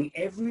questioning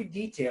every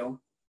detail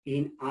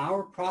in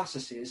our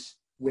processes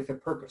with a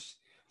purpose.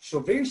 So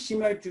very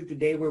similar to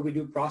today, where we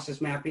do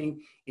process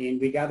mapping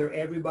and we gather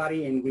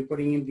everybody and we're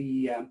putting in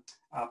the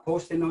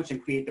post-it notes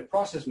and create the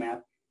process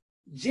map.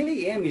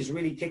 JM is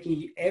really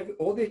taking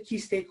all the key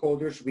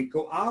stakeholders. We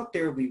go out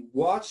there, we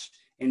watch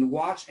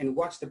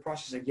the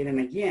process again and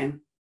again.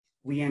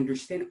 We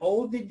understand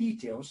all the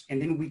details, and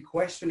then we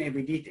question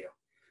every detail.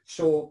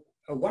 So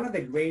one of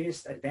the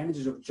greatest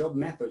advantages of job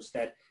methods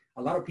that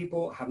a lot of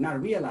people have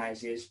not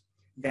realized is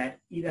that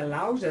it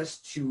allows us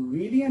to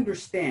really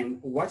understand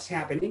what's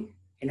happening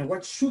and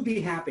what should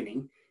be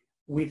happening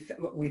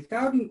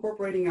without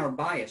incorporating our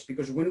bias.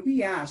 Because when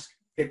we ask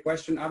the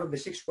question out of the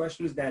 6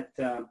 questions that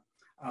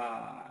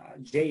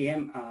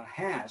JM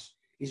has,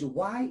 is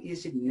why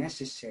is it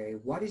necessary?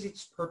 What is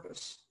its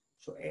purpose?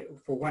 So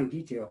for one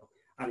detail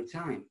at a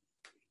time.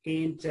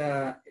 And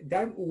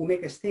that will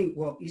make us think,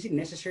 well, is it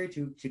necessary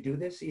to do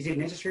this? Is it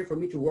necessary for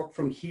me to walk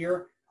from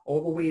here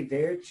all the way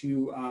there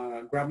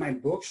to grab my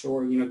books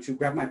or, to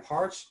grab my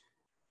parts?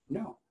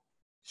 No.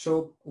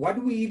 So why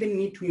do we even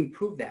need to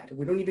improve that?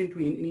 We don't even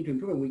need to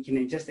improve it. We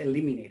can just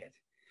eliminate it.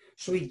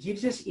 So it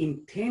gives us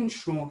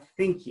intentional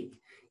thinking.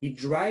 It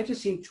drives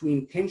us into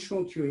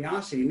intentional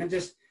curiosity, not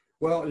just,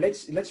 well,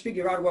 let's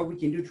figure out what we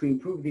can do to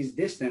improve this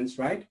distance,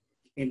 right?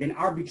 And then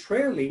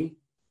arbitrarily,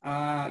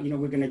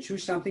 we're going to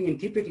choose something. And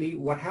typically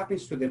what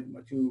happens to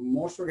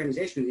most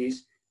organizations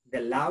is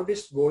the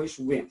loudest voice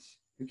wins.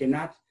 You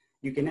cannot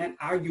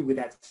argue with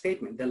that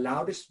statement. The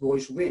loudest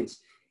voice wins.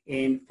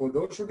 And for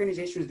those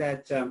organizations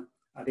that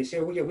they say,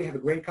 oh yeah, we have a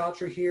great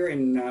culture here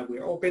and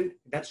we're open,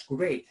 that's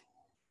great.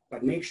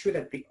 But make sure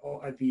that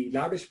the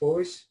loudest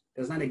voice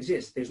does not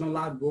exist. There's no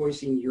loud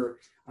voice in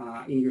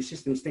your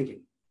systems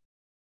thinking.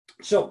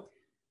 So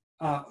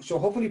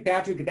hopefully,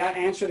 Patrick, that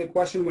answered the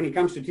question when it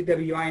comes to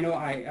TWI. I know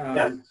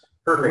yes,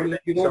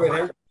 perfect.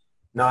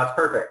 No, it's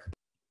perfect.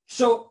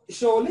 So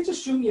let's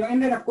assume,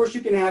 and then of course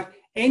you can have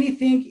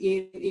anything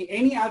in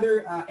any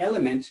other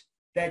element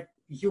that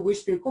you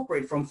wish to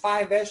incorporate, from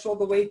 5S all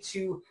the way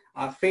to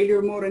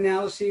failure mode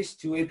analysis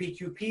to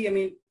APQP. I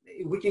mean,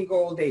 we can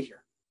go all day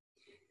here.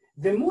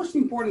 The most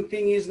important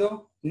thing is,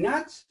 though,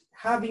 not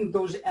having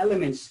those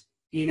elements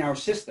in our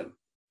system.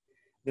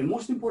 The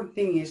most important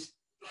thing is,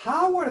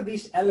 how are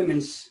these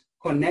elements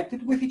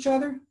connected with each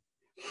other?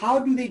 How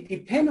do they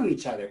depend on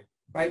each other,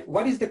 right?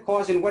 What is the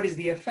cause and what is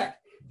the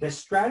effect? The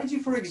strategy,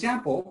 for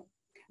example,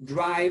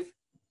 drive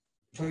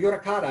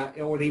Toyota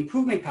Kata or the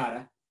improvement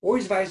Kata, or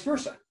is vice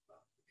versa?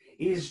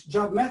 Is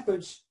job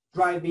methods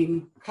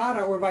driving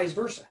Kata or vice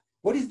versa?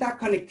 What is that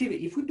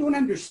connectivity? If we don't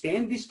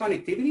understand this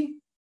connectivity,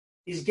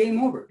 it's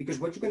game over, because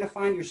what you're going to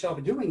find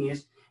yourself doing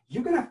is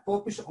you're going to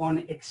focus on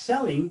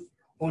excelling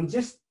on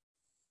just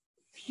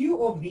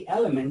few of the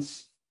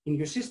elements in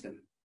your system.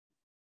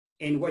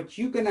 And what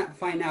you're going to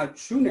find out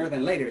sooner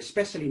than later,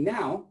 especially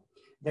now,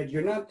 that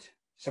you're not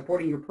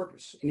supporting your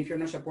purpose. And if you're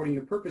not supporting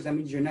your purpose, that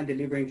means you're not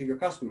delivering to your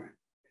customer.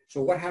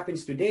 So what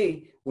happens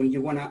today when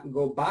you want to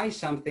go buy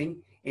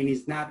something and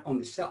it's not on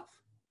the shelf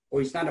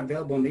or it's not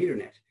available on the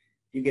internet?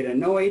 You get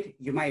annoyed,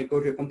 you might go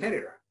to a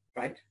competitor,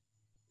 right?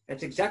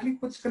 That's exactly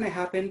what's going to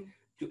happen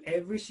to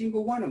every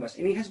single one of us.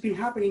 And it has been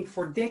happening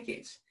for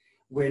decades.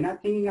 We're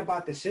not thinking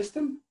about the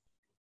system,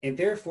 and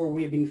therefore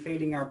we've been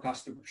failing our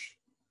customers,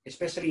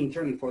 especially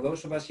internally. For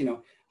those of us,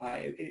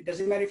 it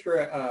doesn't matter if you're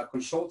a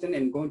consultant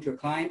and going to a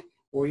client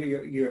or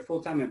you're a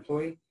full-time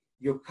employee,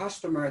 your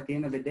customer at the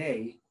end of the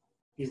day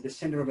is the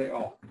center of it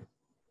all.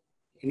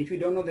 And if you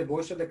don't know the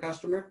voice of the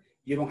customer,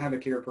 you don't have a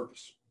clear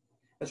purpose.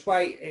 That's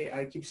why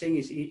I keep saying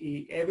is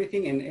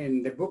everything,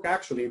 and the book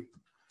actually,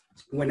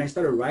 when I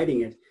started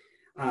writing it,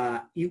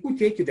 it would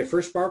take you the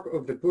first part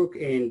of the book,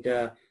 and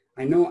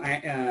I know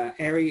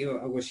Ari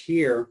was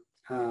here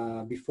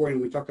before,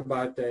 and we talked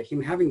about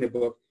him having the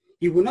book.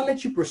 He will not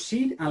let you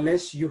proceed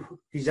unless you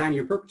design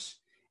your purpose.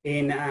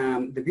 And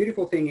the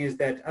beautiful thing is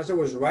that as I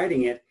was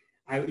writing it,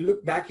 I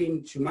looked back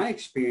into my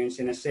experience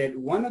and I said,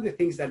 one of the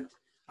things that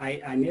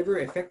I never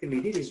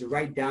effectively did is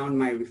write down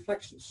my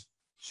reflections.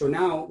 So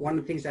now one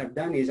of the things I've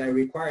done is I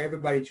require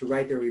everybody to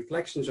write their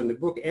reflections on the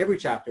book, every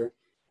chapter.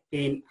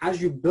 And as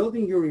you're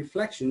building your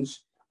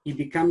reflections, it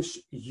becomes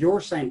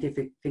your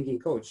scientific thinking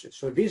coach.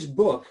 So this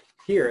book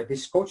here,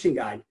 this coaching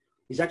guide,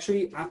 is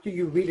actually, after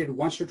you read it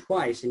once or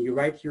twice and you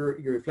write your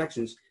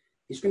reflections,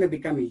 it's going to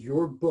become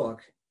your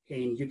book.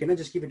 And you cannot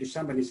just give it to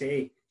somebody and say,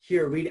 hey,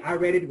 here, read it. I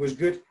read it. It was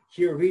good.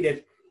 Here, read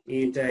it.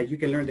 And you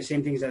can learn the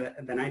same things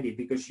than I did,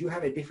 because you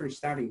have a different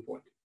starting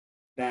point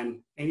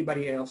than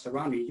anybody else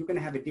around you. You're going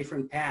to have a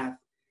different path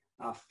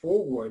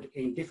forward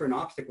and different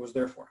obstacles,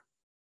 therefore.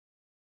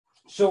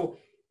 So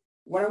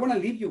what I want to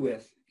leave you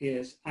with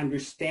is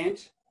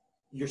understand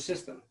your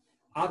system.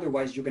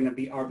 Otherwise, you're going to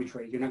be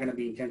arbitrary. You're not going to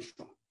be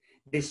intentional.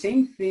 The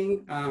same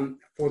thing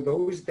for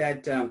those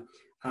that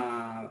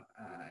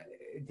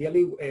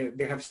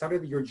they have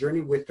started your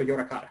journey with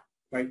Toyota Kata,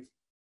 right?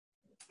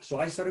 So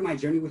I started my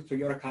journey with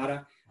Toyota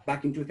Kata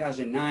back in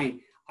 2009.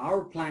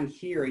 Our plan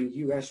here in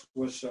US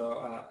was,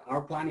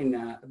 our plan in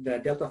the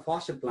Delta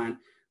Faucet plan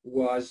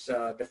was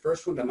the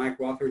first one that Mike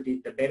Rother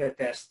did the beta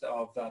test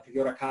of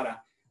Toyota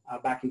Kata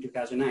back in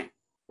 2009.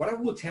 What I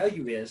will tell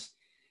you is,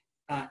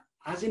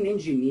 as an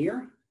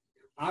engineer,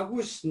 I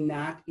was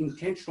not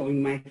intentional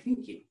in my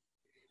thinking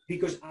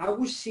because I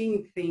was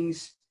seeing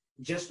things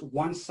just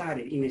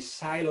one-sided in a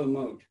silo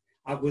mode.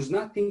 I was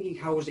not thinking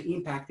how it was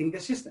impacting the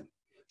system.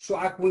 So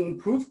I could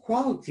improve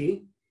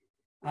quality,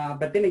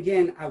 but then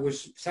again, I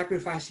was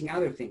sacrificing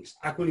other things.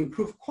 I could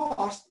improve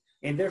cost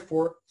and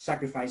therefore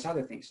sacrifice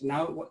other things.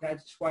 Now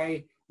that's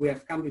why we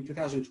have come to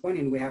 2020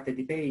 and we have the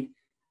debate,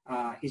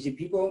 is it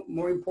people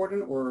more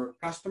important or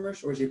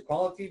customers, or is it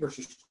quality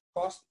versus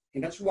cost?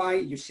 And that's why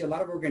you see a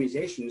lot of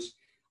organizations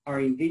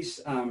are in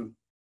this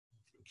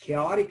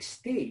chaotic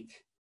state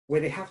where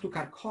they have to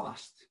cut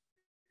cost.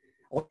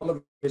 All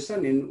of a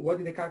sudden, and what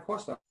do they cut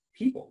cost of?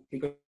 People,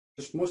 because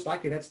most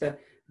likely that's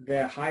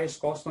the highest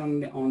cost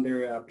on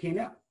their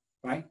P&L,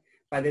 right?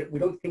 but we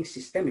don't think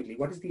systemically.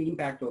 What is the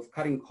impact of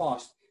cutting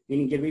costs,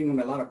 meaning getting rid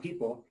of a lot of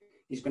people,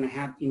 is going to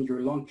have in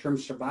your long-term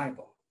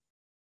survival?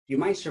 You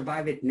might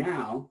survive it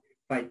now,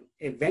 but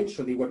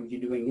eventually what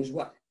you're doing is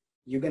what?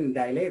 You're going to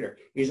die later.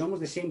 It's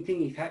almost the same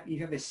thing if you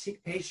have a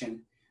sick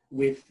patient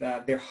with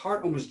their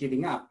heart almost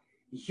giving up.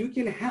 You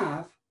can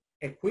have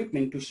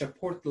equipment to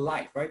support the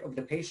life, right, of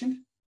the patient,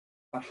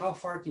 but how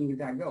far can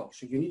that go?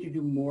 So you need to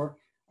do more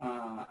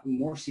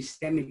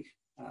systemic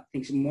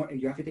things.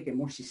 You have to take a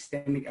more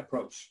systemic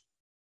approach.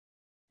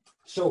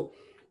 So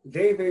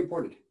very, very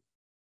important.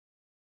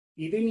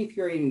 Even if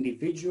you're an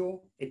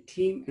individual, a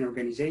team, an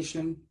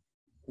organization,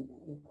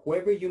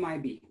 whoever you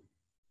might be,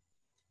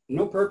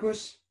 no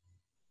purpose,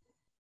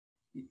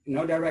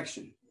 no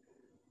direction,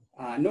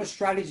 no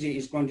strategy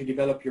is going to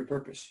develop your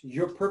purpose.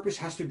 Your purpose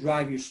has to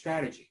drive your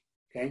strategy,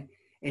 okay?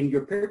 And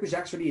your purpose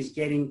actually is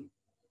getting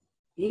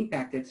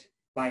impacted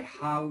by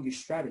how you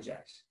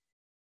strategize,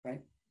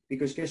 right?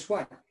 Because guess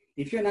what?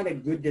 If you're not a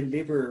good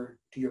deliverer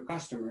to your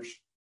customers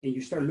and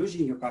you start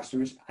losing your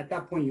customers, at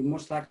that point, you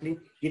most likely,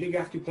 either you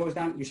have to close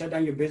down, you shut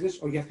down your business,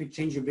 or you have to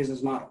change your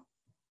business model,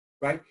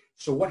 right?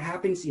 So what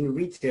happens in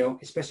retail,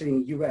 especially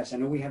in the US, I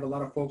know we have a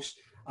lot of folks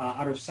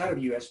outside of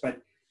the US, but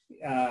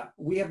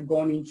we have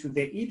gone into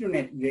the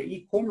internet, the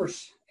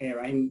e-commerce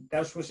era, and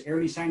that was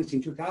early signs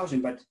in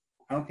 2000, but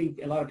I don't think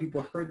a lot of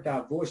people heard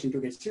that voice and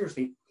took it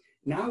seriously.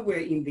 Now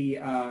we're in the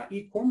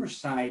e-commerce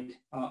side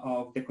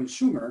of the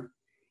consumer,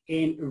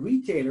 and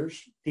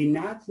retailers did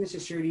not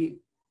necessarily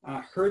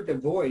heard the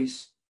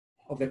voice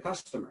of the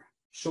customer.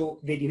 So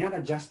they did not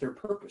adjust their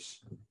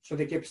purpose. So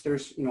they kept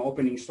stores,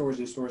 opening stores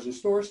and stores and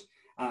stores.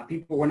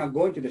 People were not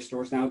going to the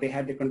stores. Now they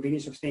had the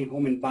convenience of staying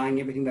home and buying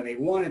everything that they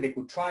wanted. They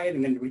could try it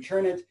and then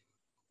return it.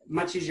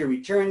 Much easier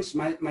returns,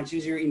 much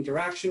easier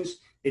interactions.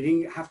 They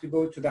didn't have to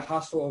go to the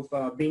hassle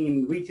of being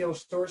in retail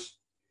stores.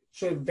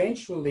 So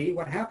eventually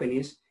what happened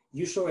is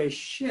you saw a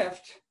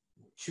shift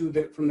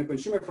from the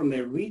consumer, from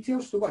the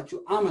retailers to what?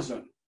 To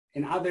Amazon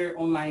and other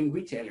online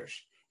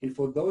retailers. And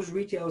for those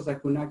retailers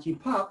that could not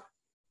keep up,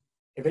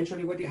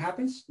 eventually what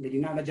happens? They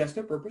did not adjust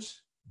their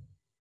purpose,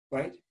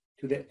 right?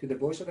 To the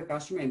voice of the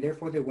customer, and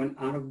therefore they went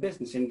out of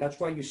business. And that's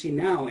why you see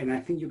now, and I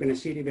think you're going to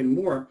see it even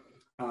more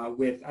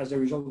as a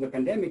result of the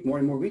pandemic, more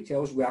and more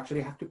retailers will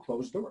actually have to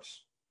close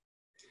doors.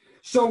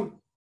 So,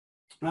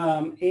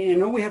 and I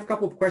know we have a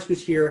couple of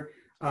questions here,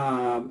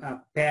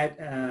 Patrick.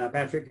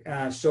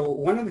 So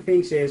one of the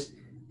things is,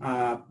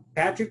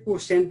 Patrick will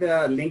send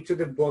the link to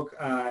the book.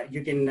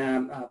 You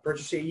can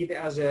purchase it either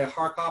as a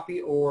hard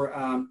copy or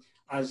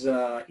as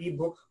an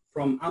ebook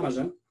from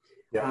Amazon.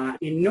 Yeah.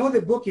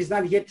 The book is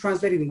not yet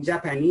translated in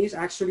Japanese.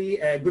 Actually,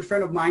 a good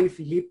friend of mine,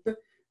 Philippe,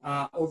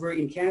 over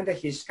in Canada,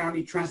 he's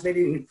currently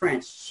translated in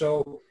French.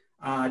 So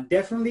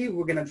definitely,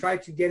 we're going to try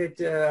to get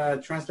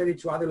it translated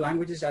to other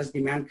languages as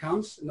demand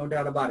comes, no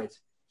doubt about it.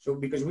 So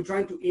because we're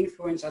trying to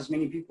influence as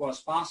many people as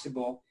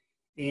possible.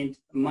 And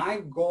my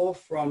goal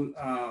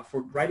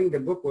for writing the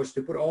book was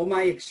to put all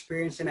my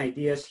experience and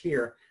ideas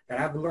here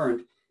that I've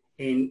learned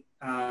and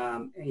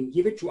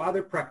give it to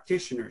other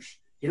practitioners.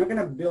 You're not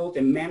going to build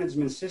a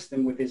management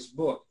system with this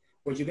book.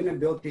 What you're going to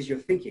build is your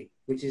thinking,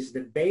 which is the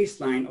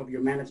baseline of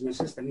your management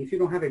system. If you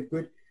don't have a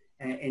good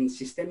and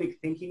systemic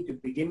thinking to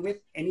begin with,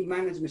 any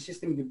management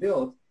system you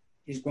build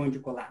is going to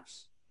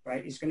collapse,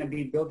 right? It's going to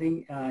be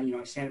building,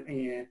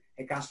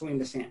 a castle in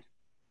the sand,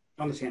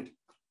 on the sand.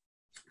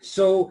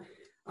 So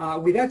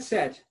with that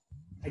said,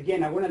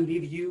 again, I want to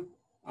leave you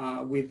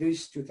with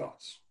these two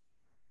thoughts.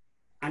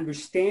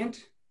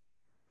 Understand,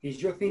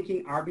 is your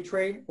thinking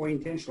arbitrary or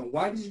intentional?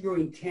 What is your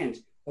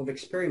intent of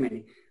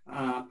experimenting?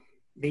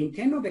 The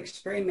intent of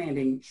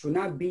experimenting should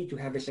not be to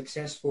have a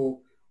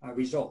successful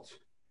result.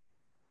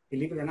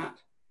 Believe it or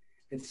not.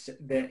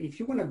 If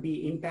you want to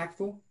be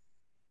impactful,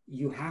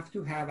 you have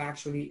to have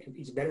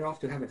it's better off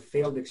to have a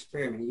failed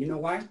experiment. You know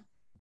why?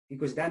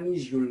 Because that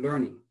means you're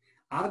learning.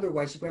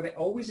 Otherwise, if we have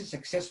always a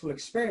successful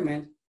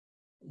experiment,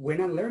 we're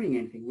not learning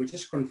anything. We're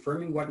just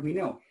confirming what we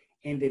know.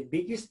 And the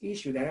biggest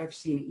issue that I've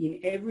seen in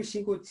every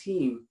single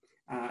team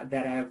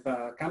that I've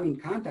come in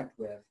contact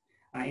with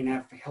and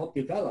I've helped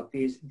develop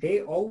is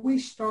they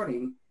always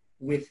starting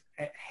with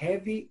a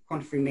heavy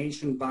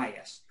confirmation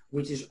bias,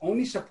 which is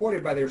only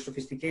supported by their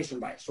sophistication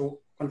bias. So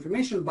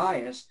confirmation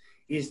bias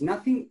is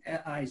nothing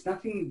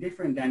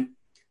different than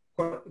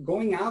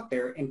going out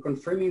there and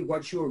confirming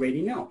what you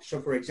already know.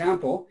 So for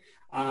example,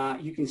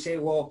 you can say,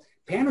 well,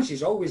 Panos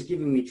is always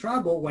giving me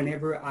trouble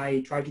whenever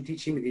I try to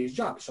teach him his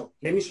job. So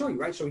let me show you,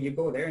 right? So you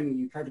go there and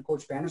you try to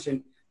coach Panos,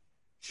 and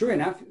sure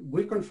enough,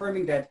 we're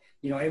confirming that,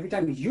 every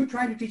time you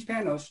try to teach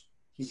Panos,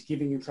 he's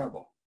giving you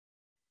trouble.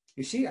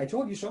 You see, I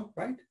told you so,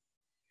 right?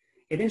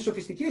 And then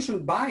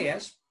sophistication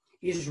bias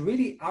is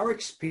really our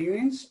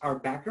experience, our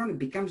background. It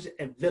becomes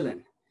a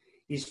villain.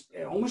 It's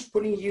almost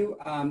putting you,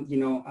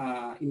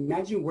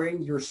 imagine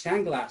wearing your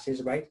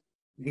sunglasses, right?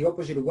 The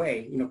opposite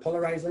way,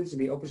 polarized lenses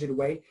the opposite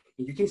way,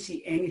 and you can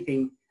see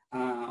anything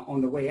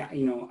on the way,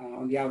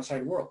 on the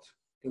outside world.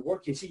 The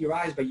world can see your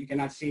eyes, but you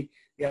cannot see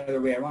the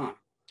other way around.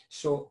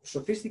 So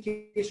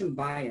sophistication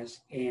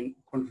bias and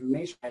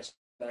confirmation bias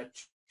are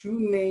two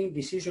main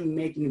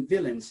decision-making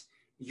villains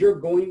you're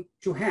going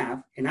to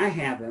have, and I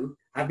have them.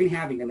 I've been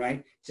having them, right?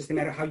 It's just a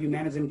matter of how you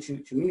manage them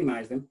to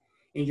minimize them.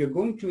 And you're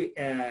going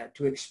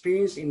to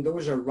experience in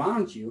those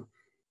around you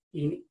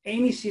in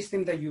any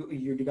system that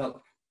you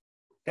develop.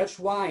 That's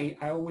why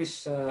I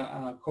always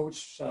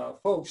coach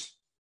folks,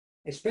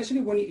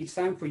 especially when it's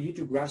time for you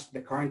to grasp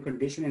the current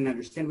condition and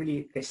understand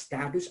really the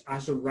status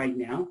as of right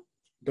now.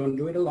 Don't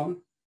do it alone.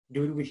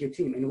 Do it with your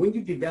team. And when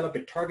you develop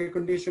a target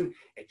condition,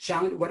 a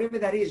challenge, whatever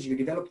that is, you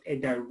develop a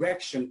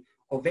direction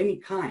of any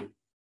kind,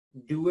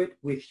 do it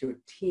with your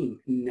team,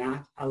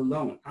 not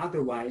alone.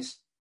 Otherwise,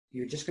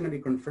 you're just going to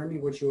be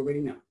confirming what you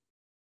already know.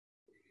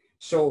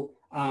 So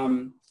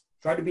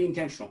try to be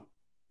intentional.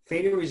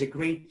 Failure is a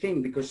great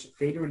thing because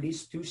failure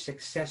leads to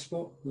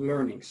successful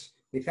learnings.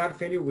 Without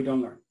failure, we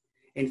don't learn.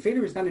 And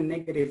failure is not a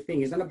negative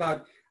thing. It's not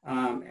about,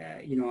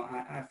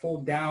 I fall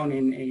down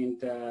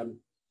and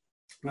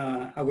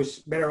I was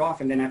better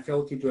off and then I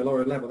fell to a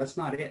lower level. That's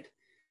not it.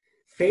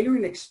 Failure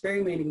in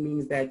experimenting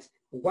means that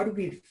what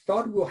we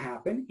thought will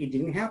happen, it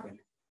didn't happen.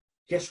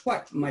 Guess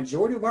what?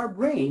 Majority of our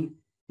brain,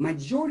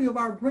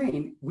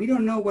 we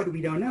don't know what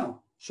we don't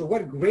know. So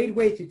what great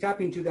way to tap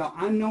into the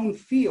unknown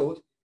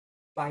field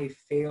by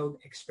failed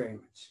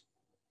experiments.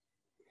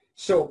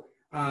 So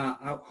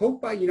I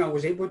hope I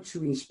was able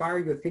to inspire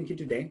your thinking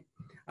today.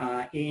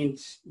 And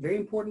very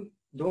important,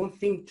 don't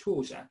think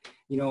tools.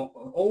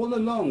 All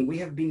along we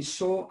have been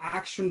so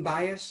action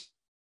biased,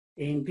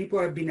 and people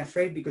have been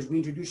afraid because we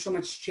introduce so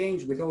much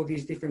change with all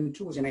these different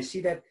tools. And I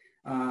see that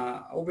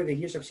over the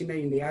years, I've seen that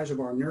in the eyes of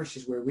our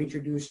nurses, where we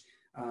introduce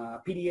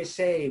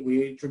PDSA,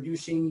 we're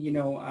introducing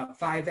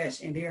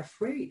 5S, and they're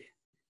afraid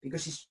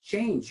because it's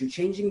changed. You're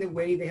changing the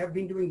way they have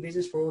been doing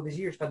business for all these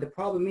years. But the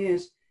problem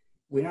is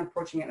we're not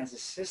approaching it as a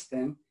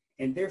system,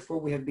 and therefore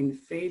we have been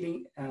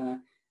failing.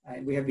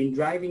 We have been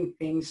driving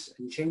things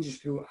and changes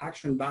through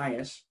action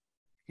bias,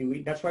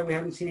 and that's why we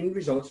haven't seen any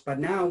results. But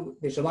now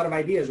there's a lot of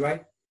ideas,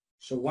 right?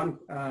 So one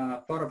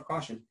thought of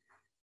caution: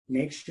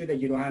 make sure that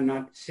you don't have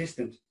not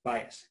systems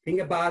bias. Think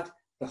about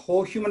the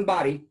whole human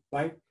body,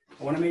 right?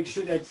 I want to make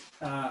sure that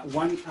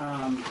one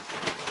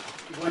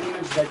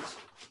image that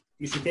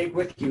you should take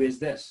with you is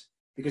this,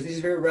 because this is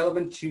very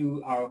relevant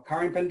to our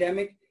current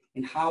pandemic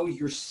and how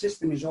your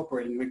system is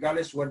operating,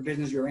 regardless of what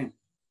business you're in.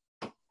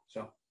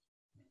 So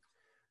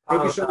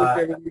thank you so much,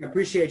 everyone. I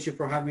appreciate you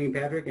for having me,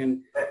 Patrick,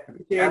 and I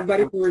appreciate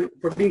everybody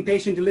for being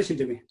patient to listen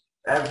to me.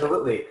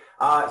 Absolutely.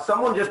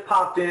 Someone just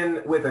popped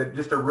in with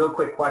just a real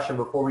quick question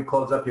before we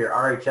close up here.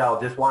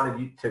 RHL just wanted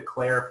you to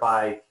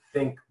clarify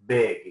think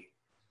big.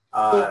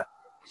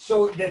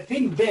 So the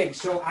think big.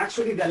 So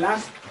actually the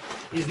last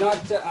is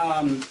not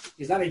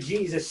a G,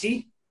 it's a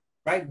C,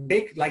 right?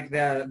 Big, like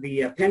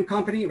the pen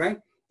company, right?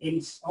 And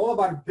it's all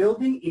about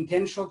building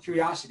intentional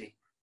curiosity.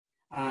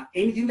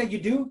 Anything that you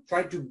do,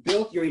 try to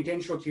build your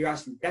intentional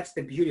curiosity. That's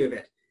the beauty of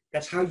it.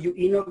 That's how you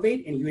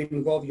innovate and you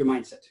involve your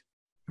mindset.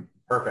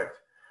 Perfect.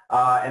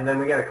 And then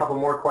we got a couple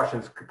more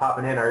questions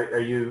popping in. Are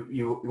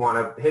you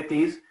want to hit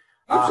these?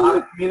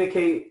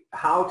 Absolutely.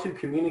 How to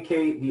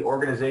communicate the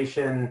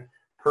organization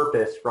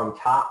purpose from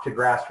top to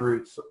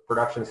grassroots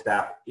production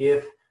staff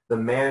if the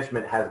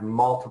management has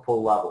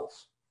multiple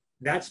levels?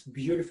 That's a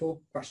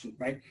beautiful question,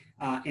 right?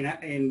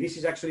 And this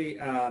is actually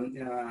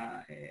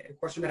a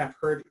question that I've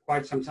heard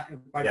quite a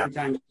few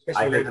times.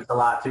 I hear this a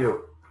lot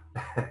too.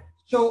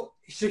 So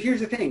here's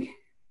the thing.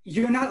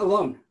 You're not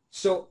alone.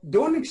 So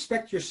don't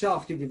expect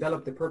yourself to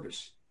develop the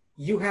purpose.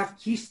 You have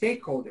key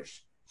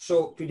stakeholders.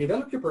 So to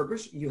develop your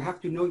purpose, you have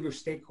to know your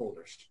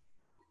stakeholders.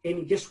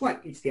 And guess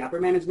what? It's the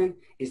upper management,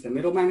 it's the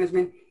middle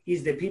management,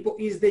 it's the people,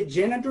 it's the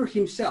janitor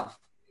himself.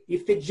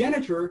 If the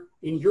janitor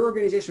in your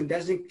organization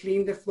doesn't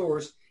clean the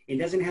floors and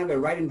doesn't have the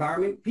right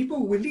environment,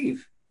 people will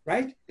leave,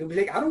 right? They'll be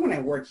like, I don't want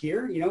to work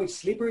here. It's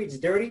slippery, it's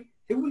dirty.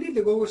 They will leave,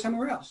 they go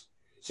somewhere else.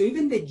 So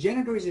even the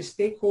janitor is a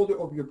stakeholder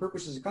of your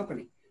purpose as a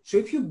company. So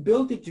if you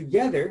build it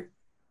together,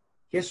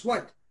 guess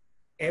what?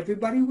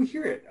 Everybody will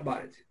hear it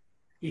about it.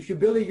 If you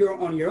build it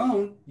on your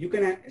own, you're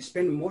going to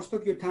spend most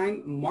of your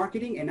time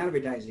marketing and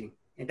advertising,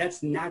 and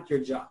that's not your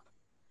job.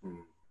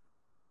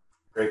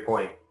 Great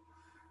point.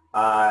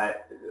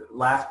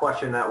 Last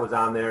question that was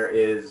on there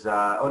is,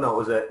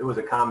 it was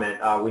a comment.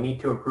 We need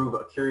to improve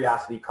a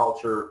curiosity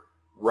culture,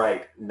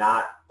 right?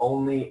 Not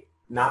only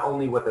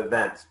with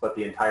events, but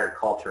the entire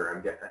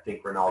culture. I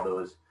think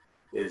Ronaldo is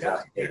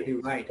exactly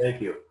right.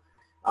 Thank you.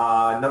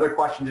 Another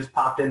question just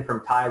popped in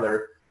from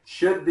Tyler.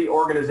 Should the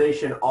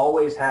organization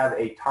always have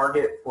a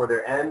target for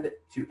their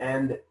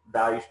end-to-end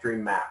value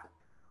stream map?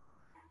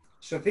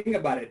 So think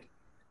about it.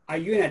 Are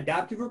you an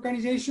adaptive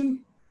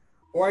organization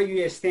or are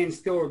you a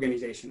standstill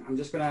organization? I'm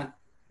just going to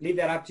leave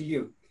that up to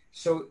you.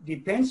 So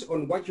depends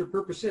on what your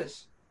purpose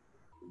is.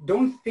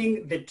 Don't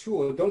think the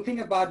tool. Don't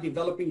think about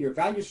developing your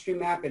value stream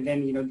map and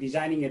then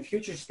designing a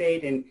future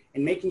state and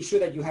making sure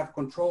that you have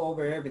control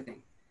over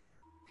everything.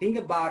 Think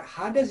about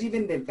how does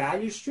even the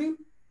value stream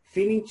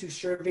fit into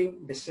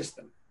serving the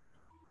system.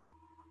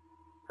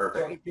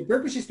 Perfect. So if your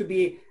purpose is to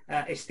be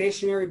a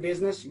stationary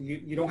business,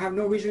 you don't have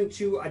no reason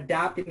to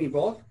adapt and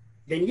evolve.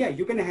 then yeah,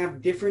 you're going to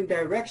have different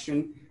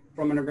direction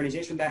from an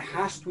organization that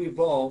has to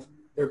evolve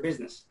their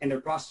business and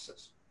their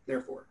processes,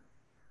 therefore.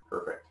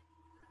 Perfect.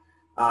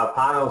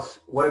 Panos,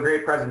 what a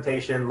great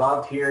presentation.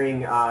 Loved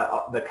hearing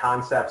the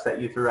concepts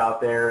that you threw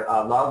out there.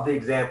 Loved the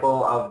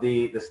example of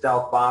the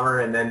stealth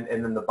bomber and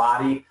then the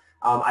body.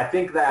 I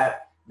think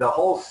that the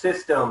whole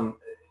system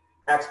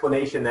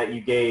explanation that you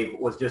gave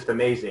was just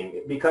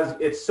amazing, because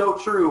it's so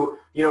true.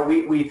 You know,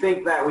 we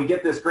think that we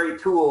get this great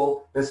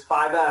tool, this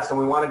 5S, and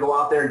we want to go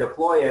out there and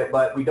deploy it,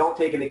 but we don't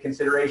take into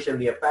consideration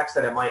the effects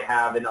that it might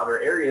have in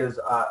other areas,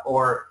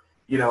 or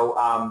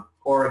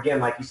again,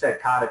 like you said,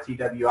 CATA,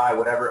 TWI,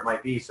 whatever it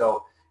might be.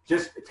 So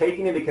just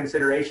taking into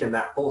consideration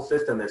that full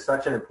system is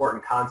such an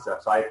important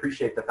concept. So I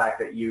appreciate the fact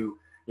that you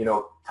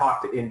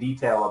talked in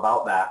detail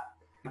about that.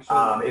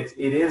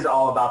 It is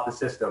all about the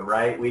system,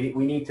 right? We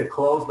need to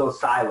close those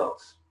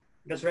silos.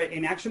 That's right.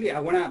 And actually, I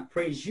want to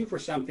praise you for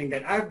something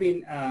that I've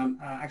been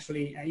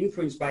actually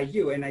influenced by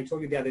you. And I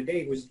told you the other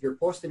day, was you're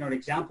posting an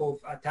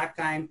example of attack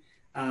time,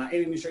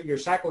 your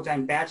cycle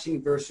time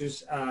batching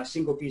versus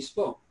single piece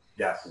flow.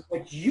 Yes.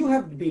 What you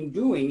have been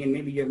doing, and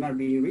maybe you have not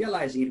been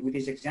realizing it with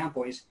this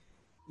example, is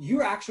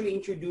you're actually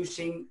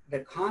introducing the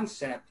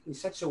concept in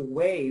such a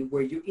way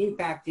where you're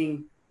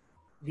impacting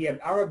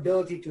our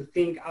ability to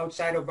think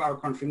outside of our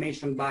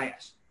confirmation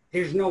bias.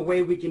 There's no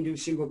way we can do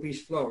single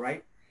piece flow,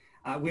 right?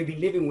 We've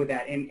been living with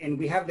that, and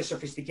we have the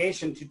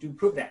sophistication to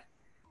prove that.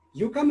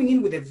 You're coming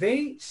in with a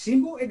very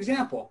simple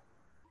example,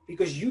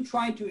 because you're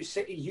trying to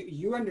say,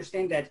 you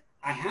understand that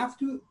I have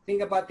to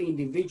think about the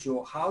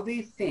individual, how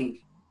they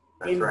think,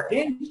 That's and right.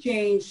 then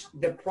change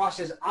the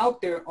process out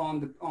there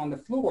on the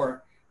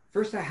floor.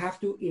 First, I have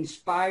to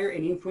inspire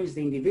and influence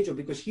the individual,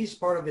 because he's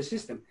part of the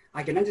system.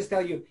 I cannot just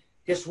tell you,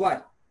 guess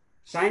what?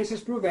 Science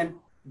has proven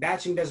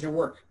batching doesn't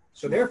work.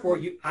 So therefore,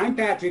 I'm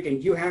Patrick,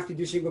 and you have to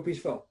do single piece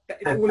flow.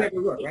 It will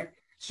never work, right?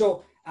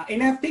 So,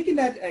 and I've taken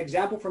that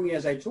example from you,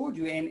 as I told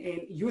you,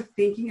 and you're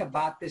thinking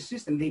about the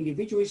system. The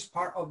individual is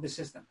part of the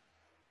system.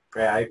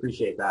 Yeah, I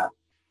appreciate that.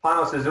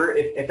 Panos,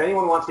 if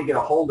anyone wants to get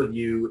a hold of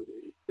you,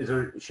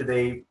 should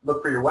they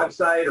look for your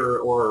website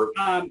or?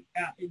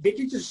 They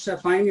can just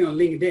find me on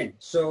LinkedIn.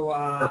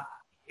 So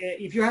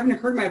if you haven't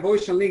heard my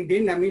voice on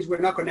LinkedIn, that means we're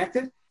not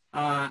connected.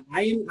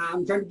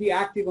 I'm trying to be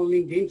active on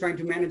LinkedIn, trying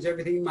to manage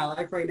everything in my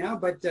life right now.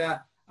 But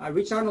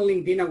reach out on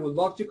LinkedIn. I would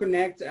love to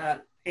connect.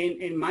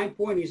 And my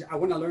point is, I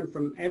want to learn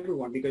from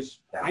everyone, because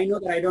I know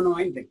that I don't know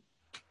anything.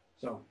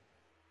 So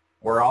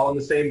we're all in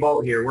the same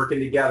boat here, working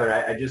together.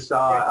 I just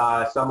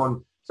saw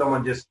someone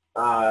just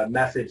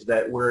message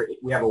that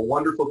we have a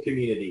wonderful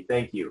community.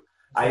 Thank you.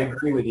 I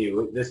agree with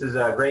you. This is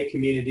a great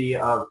community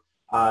of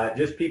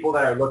just people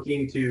that are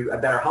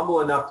that are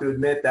humble enough to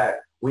admit that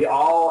we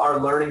all are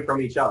learning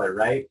from each other,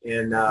 right?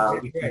 And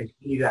we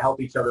continue to help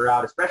each other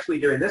out, especially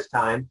during this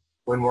time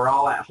when we're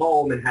all at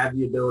home and have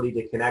the ability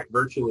to connect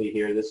virtually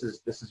here. This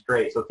is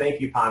great. So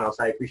thank you, Panos.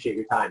 I appreciate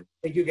your time.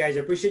 Thank you, guys.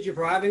 I appreciate you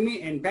for having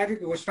me. And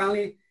Patrick, it was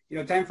finally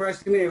time for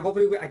us to meet.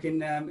 Hopefully,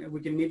 we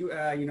can meet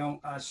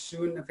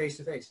soon face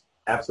to face.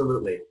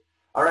 Absolutely.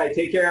 All right.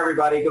 Take care,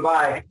 everybody.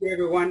 Goodbye. Thank you,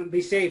 everyone.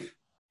 Be safe.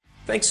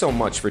 Thanks so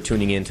much for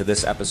tuning in to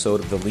this episode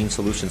of the Lean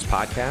Solutions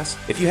Podcast.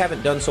 If you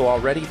haven't done so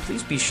already,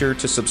 please be sure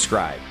to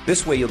subscribe.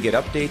 This way you'll get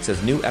updates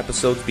as new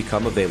episodes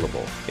become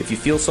available. If you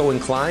feel so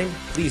inclined,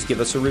 please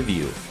give us a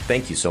review.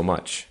 Thank you so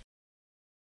much.